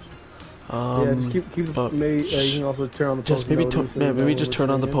 Yeah, just keep but maybe you can also turn on the post just maybe notices so you maybe know just when turn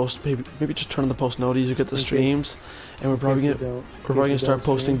we're on the streaming. post maybe just turn on the post notices. You get the Okay. streams, and we're probably In case gonna you we're probably gonna start don't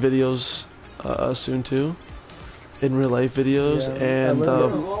posting stream. videos in too, in real life videos Yeah, and let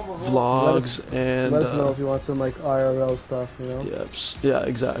us vlogs and Let us know if you want some like IRL stuff, you know. yeah,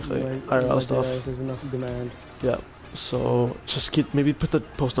 exactly, Like, IRL like, stuff. if there's enough demand. Yeah. So just maybe put the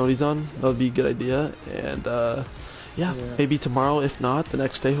post notices on. That'll be a good idea. And yeah, maybe tomorrow, if not the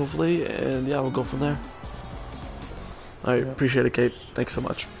next day, hopefully. And yeah, we'll go from there. All right, appreciate it, Kate. Thanks so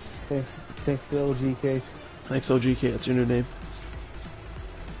much. Thanks to OGK. Thanks, OGK. That's your new name.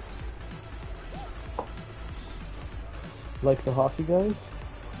 Like the hockey guys.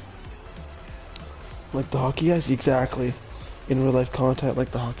 Like the hockey guys, exactly. In real life content,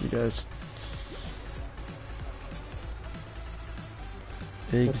 like the hockey guys.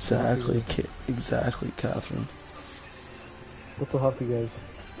 Exactly, exactly, Catherine. What's the hockey guys?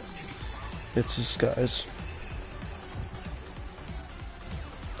 It's just guys.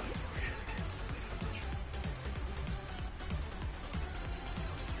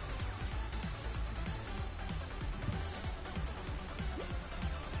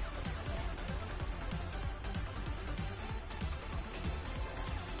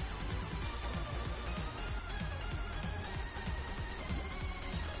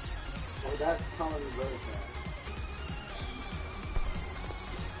 That's coming very sad.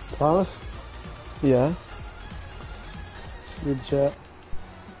 Thomas, Yeah? read the chat.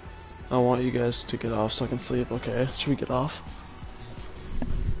 I want you guys to get off so I can sleep, okay? Should we get off?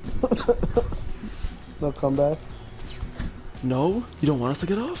 No comeback. No? You don't want us to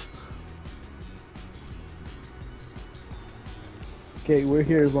get off? Okay, we're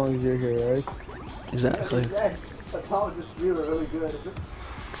here as long as you're here, right? Exactly. That Thomas is really good.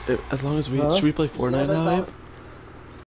 As long as we... Huh? Should we play Fortnite now, Abe?